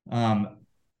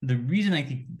 The reason I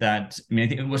think that,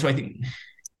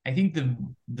 I think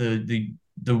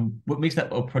the what makes that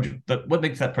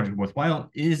project worthwhile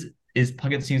is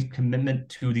Bhagat Singh's commitment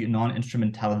to the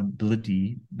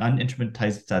non-instrumentality,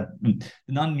 the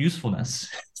non-usefulness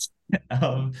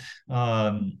of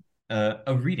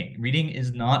reading. Reading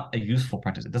is not a useful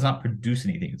practice. It does not produce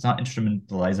anything. It's not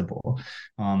instrumentalizable,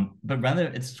 but rather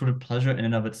it's sort of pleasure in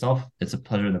and of itself. It's a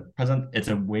pleasure in the present. It's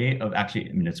a way of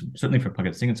it's certainly for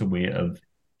Bhagat Singh, it's a way of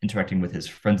interacting with his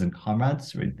friends and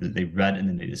comrades, right? They read and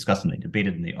then they discussed and they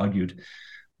debated and they argued.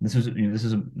 This was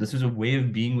a way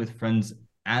of being with friends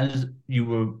as you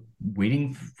were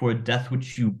waiting for a death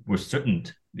which you were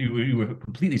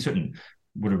completely certain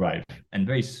would arrive, and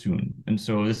very soon. And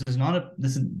so this is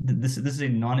a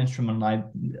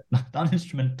non-instrumental.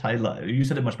 You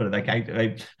said it much better. Like I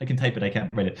can type it, I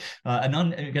can't write it. A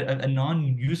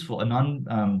non-useful,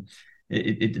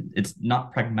 it's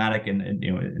not pragmatic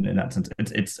in that sense.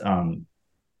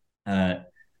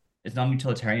 It's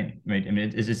non-utilitarian, right? I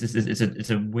mean, it's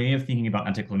a way of thinking about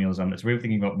anti-colonialism. It's a way of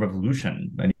thinking about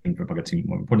revolution. I think for Bhagat Singh,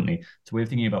 more importantly, it's a way of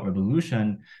thinking about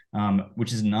revolution,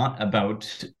 which is not about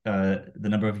the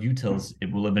number of utils it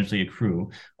will eventually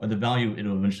accrue or the value it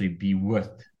will eventually be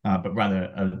worth, but rather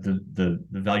the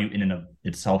value in and of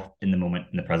itself in the moment,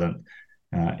 in the present.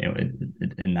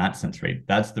 In that sense, right?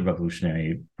 That's the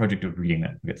revolutionary project of reading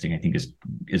that Bhagat Singh, I think,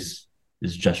 is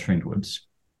gesturing towards.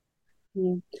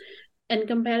 Yeah. And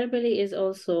comparably is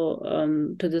also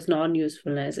to this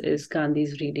non-usefulness is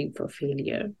Gandhi's reading for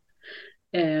failure.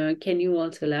 Can you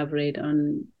also elaborate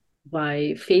on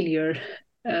why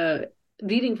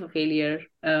reading for failure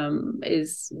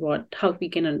is how we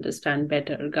can understand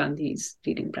better Gandhi's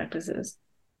reading practices?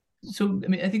 So, I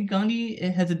mean, I think Gandhi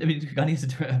has Gandhi has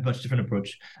a much different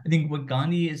approach. I think what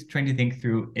Gandhi is trying to think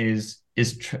through is a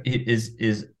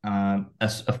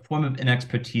form of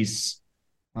inexpertise,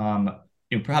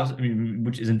 perhaps,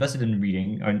 which is invested in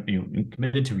reading, or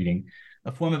committed to reading,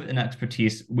 a form of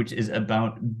inexpertise which is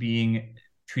about being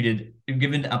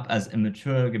given up as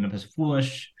immature, given up as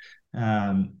foolish.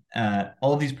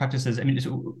 All of these practices. I mean,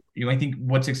 so, I think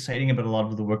what's exciting about a lot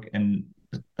of the work and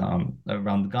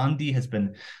around Gandhi has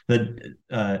been that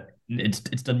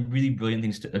it's done really brilliant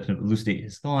things to kind of elucidate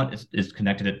his thought. It's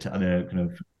connected it to other kind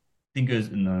of thinkers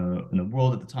in the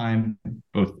world at the time,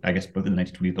 both in the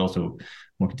 1920s, but also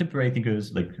more contemporary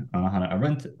thinkers like Hannah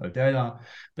Arendt or Derrida.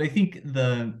 But I think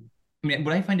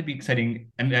what I find to be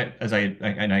exciting, and as I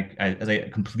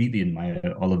completely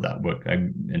admire all of that work,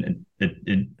 I'm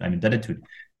indebted to it.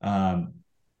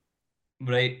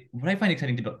 What I find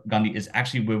exciting about Gandhi is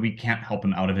actually where we can't help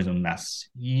him out of his own mess.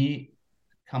 He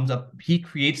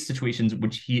creates situations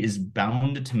which he is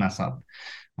bound to mess up.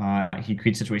 He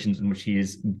creates situations in which he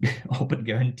is all but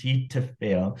guaranteed to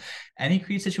fail, and he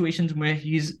creates situations where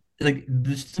he's like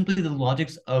simply the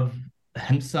logics of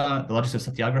Ahimsa, the logics of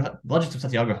Satyagraha.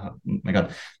 Oh my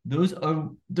God, those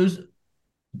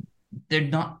they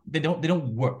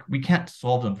don't work. We can't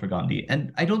solve them for Gandhi.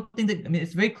 And I don't think that,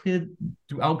 it's very clear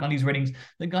throughout Gandhi's writings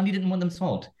that Gandhi didn't want them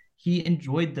solved. He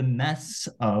enjoyed the mess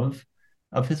of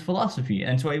his philosophy.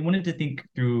 And so I wanted to think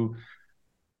through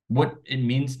what it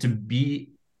means to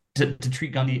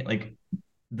treat Gandhi like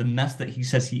the mess that he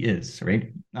says he is,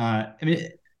 right? I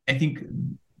think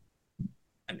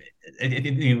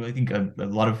a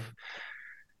lot of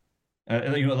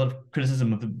a lot of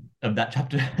criticism of that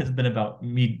chapter has been about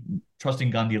me trusting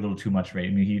Gandhi a little too much, right? I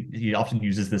mean, he often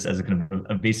uses this as a kind of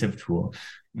evasive tool,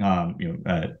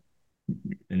 and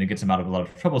it gets him out of a lot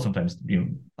of trouble sometimes.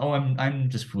 I'm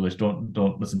just foolish.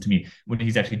 Don't listen to me, when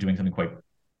he's actually doing something quite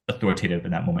authoritative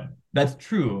in that moment. That's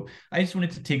true. I just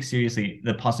wanted to take seriously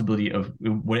the possibility of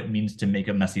what it means to make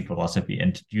a messy philosophy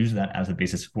and to use that as a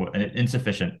basis for an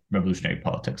insufficient revolutionary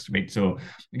politics, right? So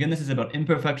again, this is about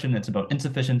imperfection. It's about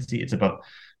insufficiency. It's about,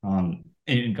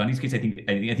 in Gandhi's case, I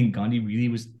think Gandhi really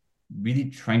was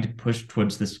trying to push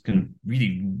towards this kind of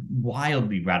really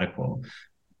wildly radical,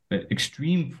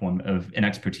 extreme form of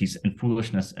inexpertise and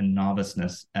foolishness and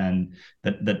noviceness, and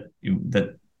that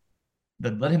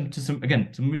led him to some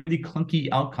really clunky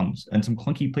outcomes and some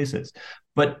clunky places.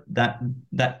 But that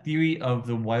theory of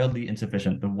the wildly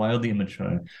insufficient, the wildly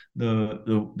immature,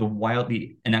 the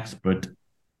wildly inexpert,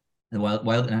 the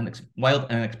wild and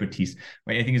expertise,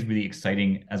 right? I think is really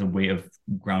exciting as a way of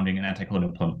grounding an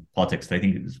anti-colonial politics that I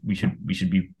think we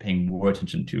should be paying more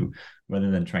attention to,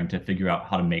 rather than trying to figure out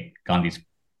how to make Gandhi's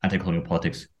anti-colonial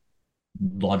politics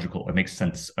logical or make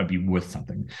sense or be worth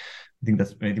something. I think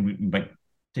we might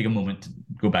take a moment to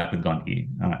go back with Gandhi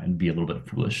and be a little bit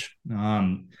foolish.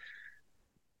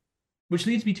 Which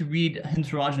leads me to read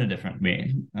Hinsraj in a different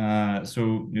way.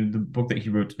 So the book that he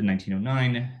wrote in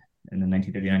 1909, and in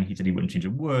 1939 he said he wouldn't change a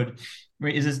word,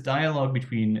 right, is this dialogue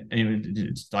between,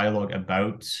 it's dialogue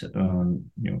about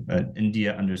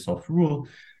India under self-rule,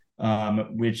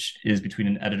 which is between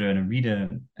an editor and a reader.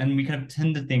 And we kind of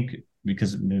tend to think,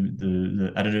 because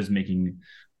the editor is making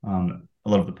a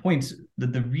lot of the points,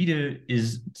 that the reader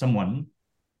is someone,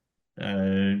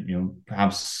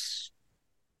 perhaps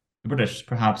the British,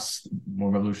 perhaps more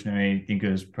revolutionary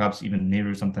thinkers, perhaps even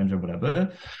Nehru sometimes or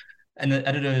whatever, and the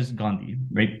editor is Gandhi,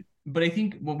 right? But I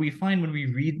think what we find when we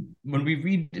read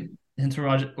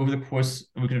Hinsraj over the course,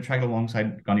 we can track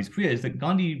alongside Gandhi's career, is that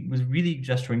Gandhi was really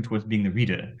gesturing towards being the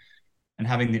reader and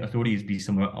having the authorities be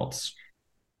somewhere else.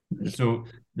 So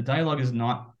the dialogue is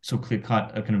not so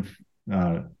clear-cut, a kind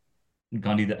of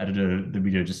Gandhi, the editor, the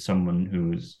reader, just someone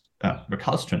who's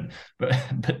recalcitrant.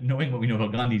 But knowing what we know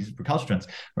about Gandhi's recalcitrance,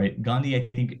 right? Gandhi, I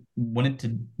think,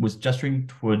 was gesturing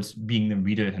towards being the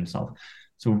reader himself.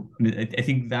 So I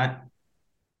think that's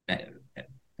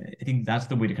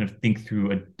the way to kind of think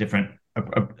through a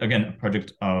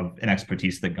project of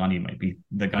inexpertise that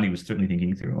Gandhi was certainly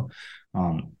thinking through.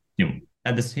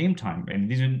 At the same time, and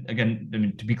these are,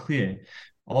 again, to be clear,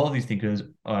 all of these thinkers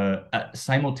are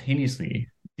simultaneously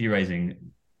theorizing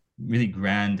really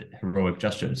grand, heroic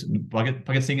gestures.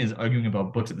 Bhagat Singh is arguing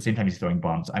about books at the same time he's throwing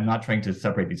bombs. I'm not trying to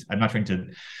separate these. I'm not trying to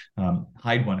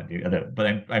hide one or the other, but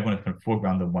I want to kind of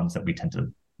foreground the ones that we tend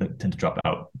to drop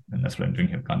out, and that's what I'm doing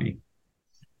here with Gandhi.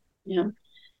 Yeah,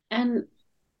 and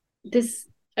this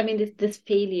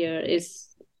failure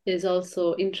is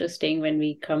also interesting when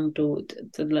we come to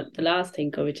the last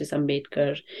thinker, which is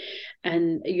Ambedkar,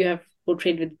 and you have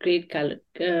portrayed with great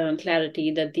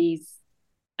clarity that these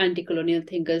anti-colonial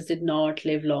thinkers did not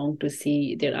live long to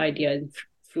see their ideas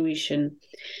fruition.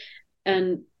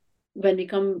 And when we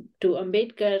come to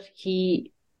Ambedkar,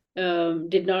 he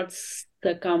did not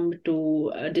succumb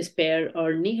to despair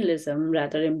or nihilism,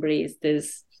 rather embraced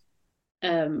this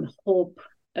hope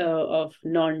of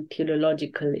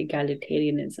non-teleological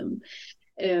egalitarianism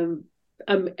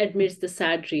amidst the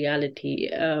sad reality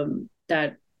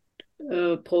that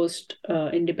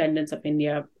post-independence of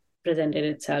India presented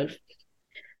itself.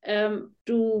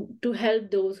 To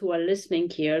help those who are listening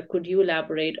here, could you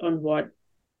elaborate on what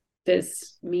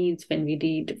this means when we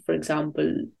read, for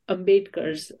example,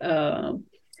 Ambedkar's not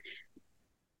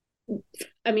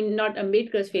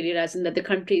Ambedkar's failure, as in that the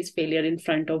country's failure in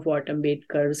front of what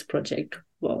Ambedkar's project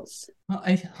was? Well,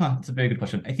 it's a very good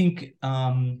question. I think,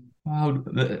 I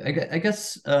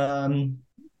guess, well,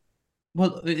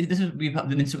 this would be how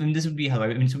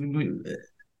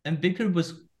Ambedkar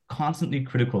was constantly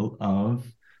critical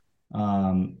of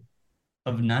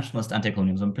nationalist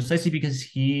anti-colonialism, precisely because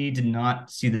he did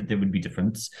not see that there would be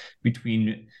difference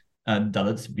between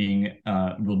Dalits being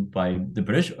ruled by the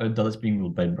British or Dalits being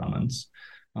ruled by Brahmins.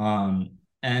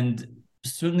 And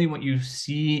certainly what you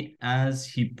see as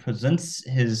he presents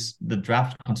the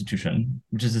draft constitution,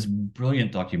 which is this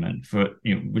brilliant document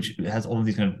which has all of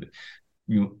these kind of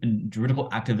juridical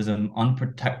activism on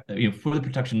for the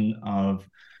protection of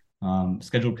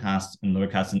scheduled castes and lower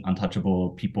castes and untouchable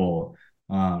people,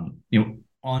 in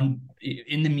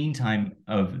the meantime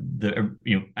of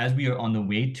as we are on the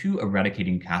way to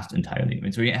eradicating caste entirely.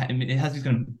 And so it has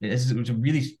it's a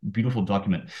really beautiful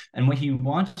document. And what he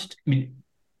watched,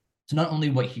 so not only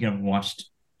what he kind of watched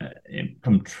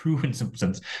come true in some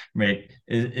sense, right,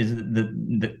 is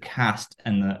the caste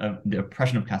and the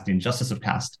oppression of caste, the injustice of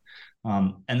caste,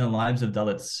 and the lives of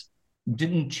Dalits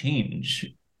didn't change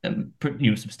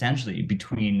substantially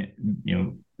between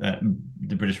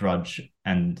the British Raj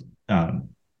and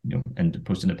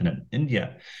post-independent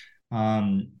India,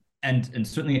 and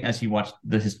certainly as he watched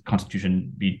his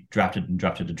constitution be drafted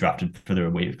further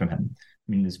away from him,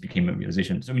 this became a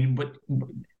realization. So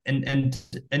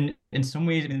and in some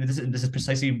ways, this is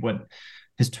precisely what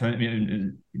his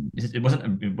turn. It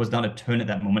was not a turn at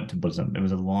that moment to Buddhism. It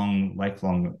was a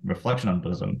lifelong reflection on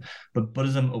Buddhism. But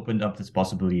Buddhism opened up this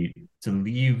possibility to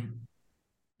leave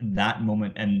that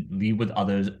moment and leave with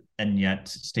others, and yet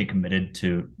stay committed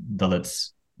to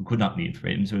Dalits who could not leave,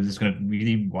 right? And so this kind of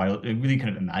really kind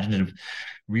of imaginative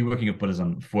reworking of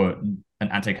Buddhism for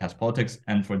an anti-caste politics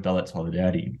and for Dalit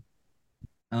solidarity.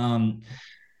 So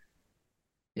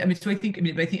I think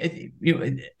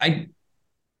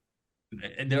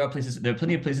there are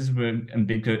plenty of places where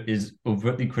Ambedkar is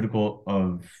overtly critical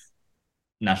of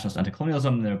nationalist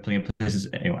anti-colonialism. There are plenty of places,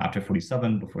 after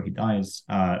 1947, before he dies,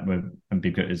 where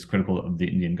Ambedkar is critical of the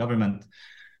Indian government.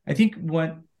 I think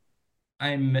what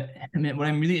I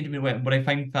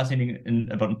find fascinating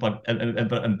about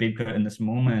Ambedkar in this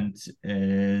moment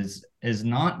is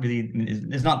not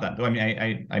that, though.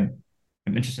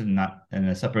 I'm interested in that in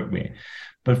a separate way.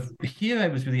 But here I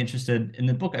was really interested in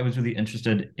the book. I was really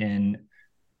interested in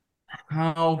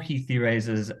how he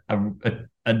theorizes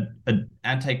an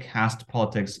anti-caste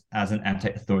politics as an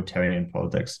anti-authoritarian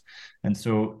politics. And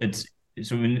so in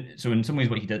some ways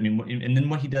what he does, and then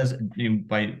what he does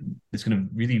by this kind of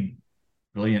really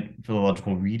brilliant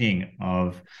philological reading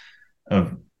of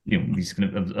these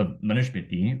kind of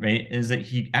Manusmriti, right, is that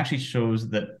he actually shows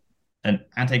that an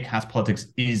anti-caste politics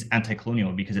is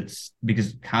anti-colonial because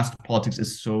caste politics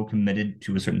is so committed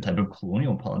to a certain type of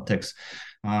colonial politics,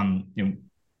 and the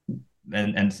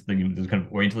kind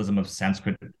of Orientalism of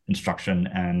Sanskrit instruction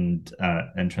and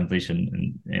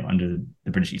translation, and under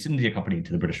the British East India Company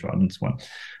to the British Raj and so on.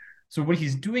 So what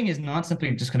he's doing is not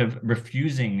simply just kind of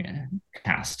refusing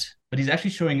caste, but he's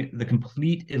actually showing the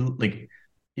complete the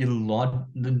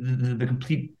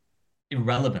complete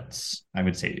irrelevance, I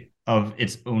would say, of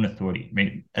its own authority.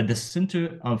 Right? At the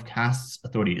center of caste's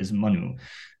authority is Manu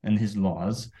and his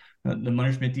laws. The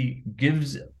Manusmriti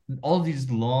gives all of these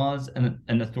laws and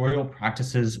authoritative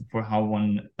practices for how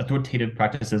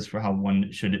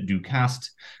one should do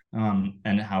caste,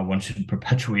 and how one should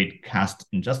perpetuate caste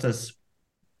injustice.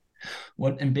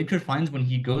 What Ambedkar finds when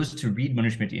he goes to read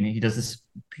Manusmriti, and he does this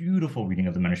beautiful reading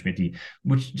of the Manusmriti,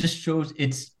 which just shows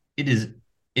it's a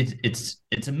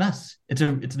mess. It's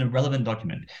an irrelevant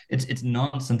document. It's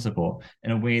nonsensical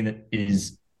in a way that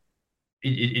is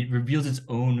it reveals its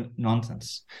own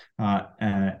nonsense.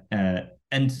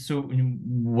 And so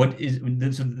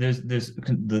there's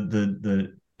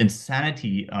the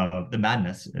insanity of the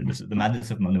madness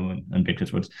of Manu and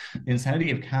Ambedkar's words. The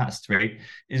insanity of caste, right,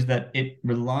 is that it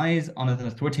relies on an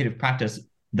authoritative practice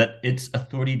that its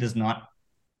authority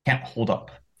can't hold up.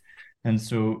 And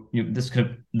so this kind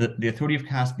of the authority of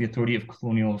caste, the authority of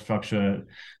colonial structure,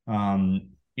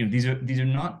 these are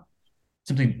not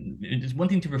simply. It's one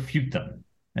thing to refute them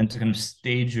and to kind of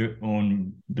stage your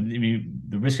own. But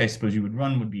the risk I suppose you would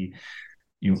run would be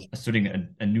asserting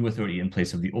a new authority in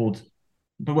place of the old.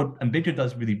 But what Ambedkar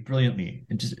does really brilliantly,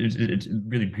 it's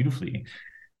really beautifully,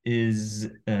 is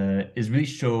really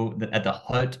show that at the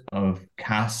heart of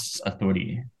caste's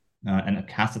authority and a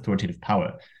caste authoritative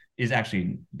power is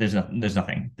actually there's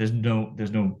nothing. There's no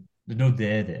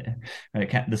there.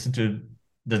 Right? The center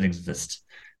doesn't exist.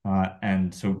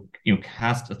 And so,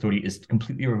 caste authority is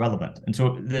completely irrelevant. And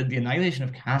so the annihilation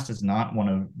of caste is not one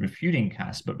of refuting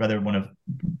caste, but rather one of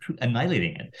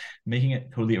annihilating it, making it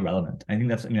totally irrelevant. I think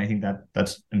that's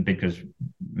Ambedkar's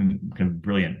kind of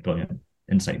brilliant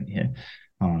insight here.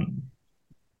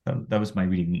 That was my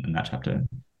reading in that chapter.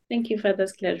 Thank you for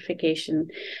this clarification.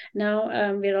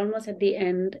 Now, we're almost at the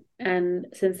end. And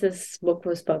since this book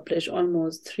was published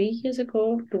almost 3 years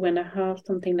ago, 2.5,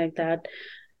 something like that,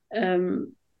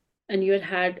 and you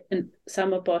had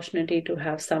some opportunity to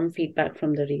have some feedback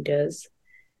from the readers.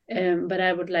 But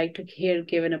I would like to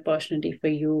give an opportunity for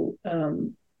you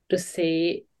to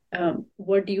say,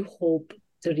 what do you hope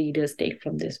the readers take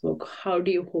from this book? How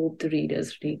do you hope the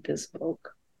readers read this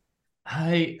book?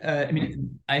 I've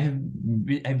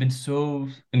been so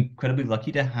incredibly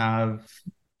lucky to have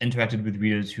interacted with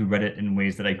readers who read it in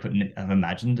ways that I couldn't have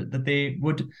imagined that they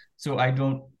would. So I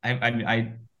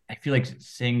feel like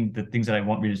saying the things that I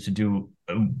want readers to do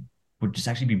would just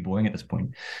actually be boring at this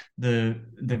point. The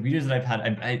readers that I've had,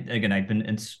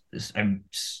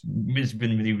 it's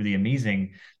been really, really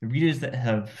amazing. The readers that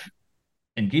have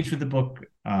engaged with the book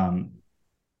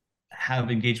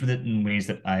have engaged with it in ways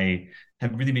that I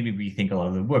have really made me rethink a lot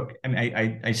of the work. I mean,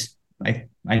 I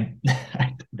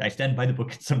stand by the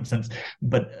book in some sense,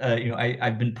 but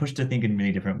I've been pushed to think in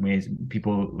really different ways.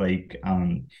 People like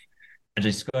Ajay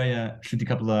Skoya, Shruti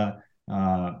Kapila,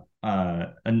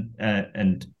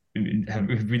 and have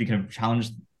really kind of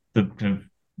challenged the kind of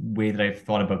way that I've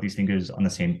thought about these thinkers on the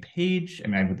same page. I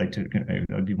mean, that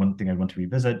would be one thing I'd want to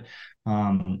revisit.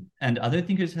 And other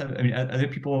thinkers other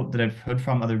people that I've heard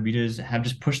from, other readers, have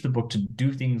just pushed the book to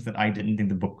do things that I didn't think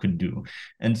the book could do.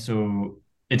 And so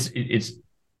it's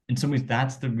in some ways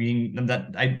that's the reading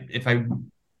that if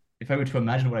I were to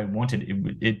imagine what I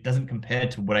wanted, it doesn't compare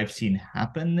to what I've seen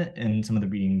happen in some of the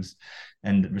readings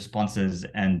and responses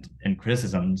and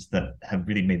criticisms that have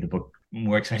really made the book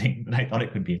more exciting than I thought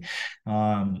it could be.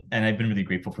 And I've been really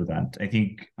grateful for that. I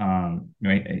think I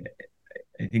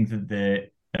think that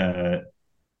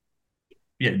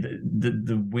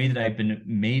the way that I've been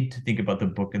made to think about the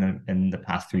book in the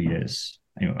past 3 years,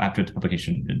 after its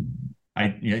publication,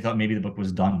 I thought maybe the book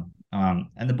was done.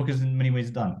 And the book is in many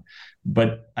ways done,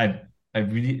 but I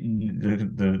really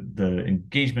the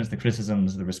engagements, the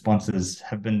criticisms, the responses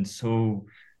have been so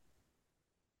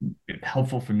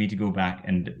helpful for me to go back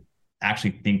and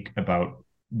actually think about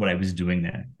what I was doing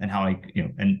there and how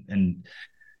and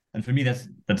for me that's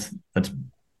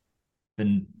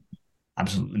been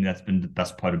absolutely, that's been the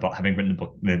best part about having written a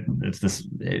book.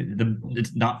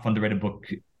 It's not fun to write a book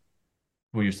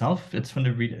for yourself. It's fun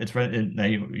to read.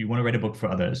 You want to write a book for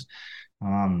others.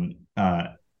 And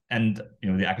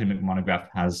the academic monograph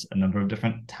has a number of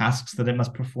different tasks that it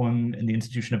must perform in the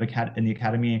institution of in the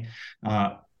academy.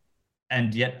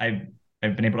 And yet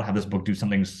I've been able to have this book do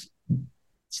something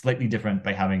slightly different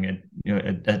by having a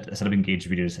set of engaged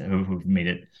readers who've made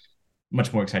it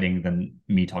much more exciting than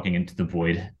me talking into the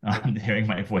void, hearing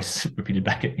my voice repeated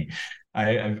back at me.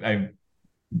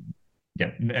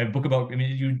 A book about,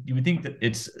 you would think that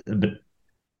it's a bit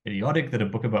idiotic that a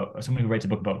book about someone who writes a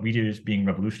book about readers being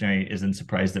revolutionary isn't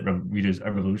surprised that readers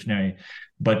are revolutionary,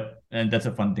 and that's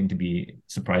a fun thing to be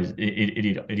surprised,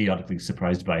 idiotically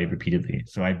surprised by repeatedly.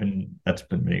 So that's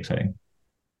been really exciting.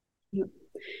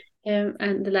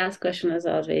 And the last question, as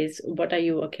always, what are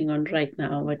you working on right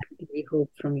now? What do we hope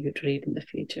from you to read in the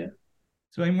future?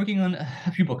 So I'm working on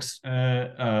a few books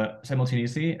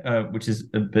simultaneously, which is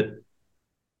a bit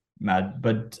mad,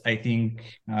 but I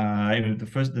think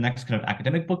the next kind of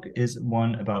academic book is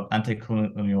one about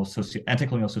anticolonial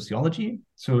sociology.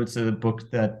 So it's a book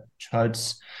that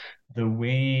charts the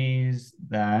ways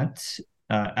that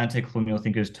anti-colonial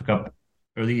thinkers took up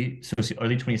early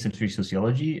 20th century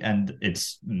sociology and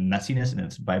its messiness and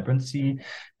its vibrancy,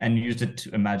 and used it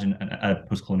to imagine a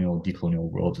post-colonial, decolonial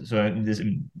world. So this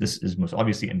is most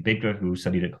obviously in Baker, who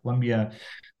studied at Columbia,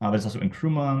 but it's also in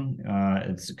Nkrumah,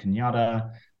 it's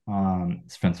Kenyatta,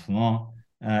 it's Frantz Fanon.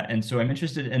 And so what I'm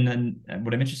interested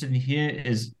in here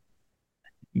is,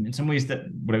 in some ways,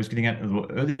 that what I was getting at a little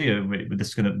earlier with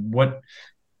this kind of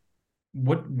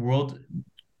what world,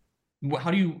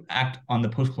 how do you act on the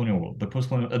post-colonial world, the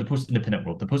post-independent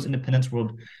world, the post-independence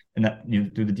world, and that,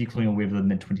 through the decolonial wave of the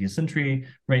mid-20th century,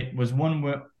 right, was one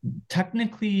where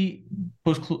technically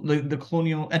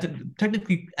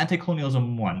technically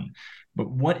anti-colonialism won, but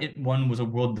what it won was a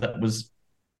world that was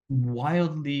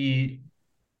wildly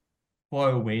far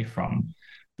away from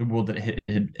the world that it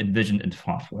had envisioned and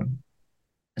fought for.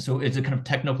 So it's a kind of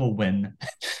technical win,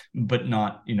 but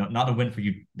not a win for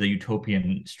the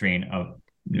utopian strain of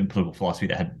political philosophy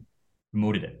that had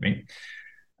promoted it, right?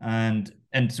 And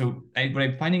so what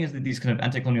I'm finding is that these kind of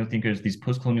anti-colonial thinkers, these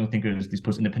post-colonial thinkers, these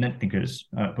post-independent thinkers,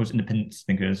 post-independence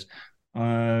thinkers,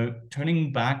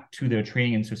 turning back to their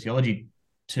training in sociology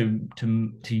to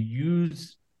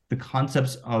use the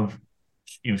concepts of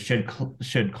shared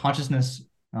consciousness,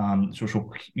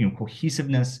 social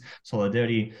cohesiveness,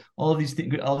 solidarity. All these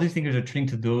thinkers are turning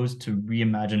to those to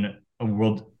reimagine a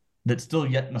world that still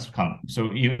yet must come.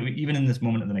 So even in this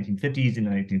moment of the 1950s, in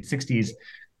the 1960s,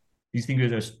 these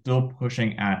thinkers are still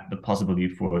pushing at the possibility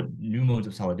for new modes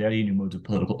of solidarity, new modes of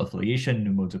political affiliation,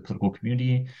 new modes of political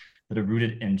community that are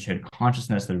rooted in shared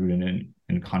consciousness, that are rooted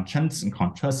in conscience and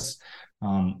conscience.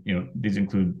 These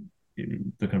include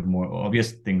the kind of more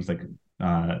obvious things like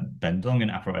Bandung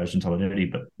and Afro-Asian solidarity,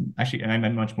 but actually,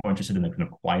 I'm much more interested in the kind of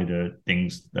quieter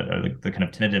things that are like the kind of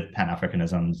tentative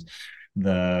Pan-Africanisms,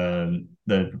 the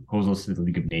proposals to the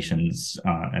League of Nations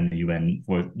and the UN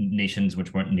for nations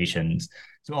which weren't nations.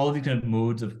 So all of these kind of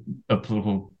modes of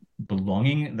political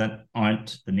belonging that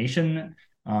aren't the nation,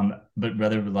 but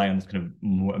rather rely on this kind of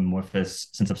more amorphous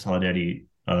sense of solidarity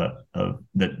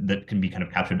that can be kind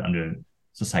of captured under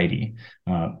society,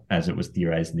 as it was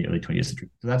theorized in the early 20th century.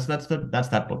 So that's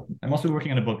that book. I'm also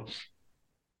working on a book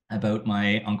about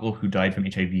my uncle who died from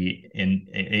HIV AIDS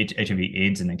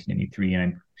in 1993,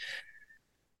 and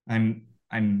I'm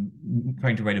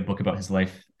trying to write a book about his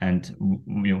life and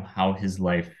how his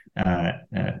life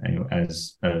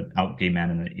as an out gay man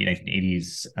in the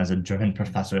 1980s, as a German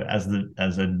professor, as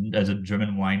a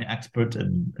German wine expert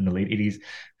in the late 80s,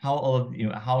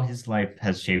 how his life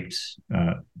has shaped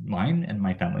mine and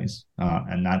my family's,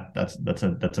 and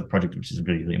that's a project which is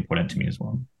really, really important to me as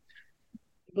well.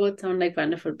 Both sound like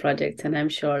wonderful projects, and I'm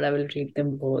sure I will read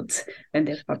them both when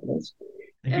they're published.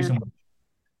 Thank you so much.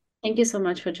 Thank you so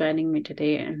much for joining me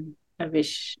today, and I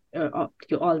wish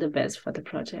you all the best for the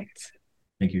projects.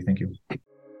 Thank you.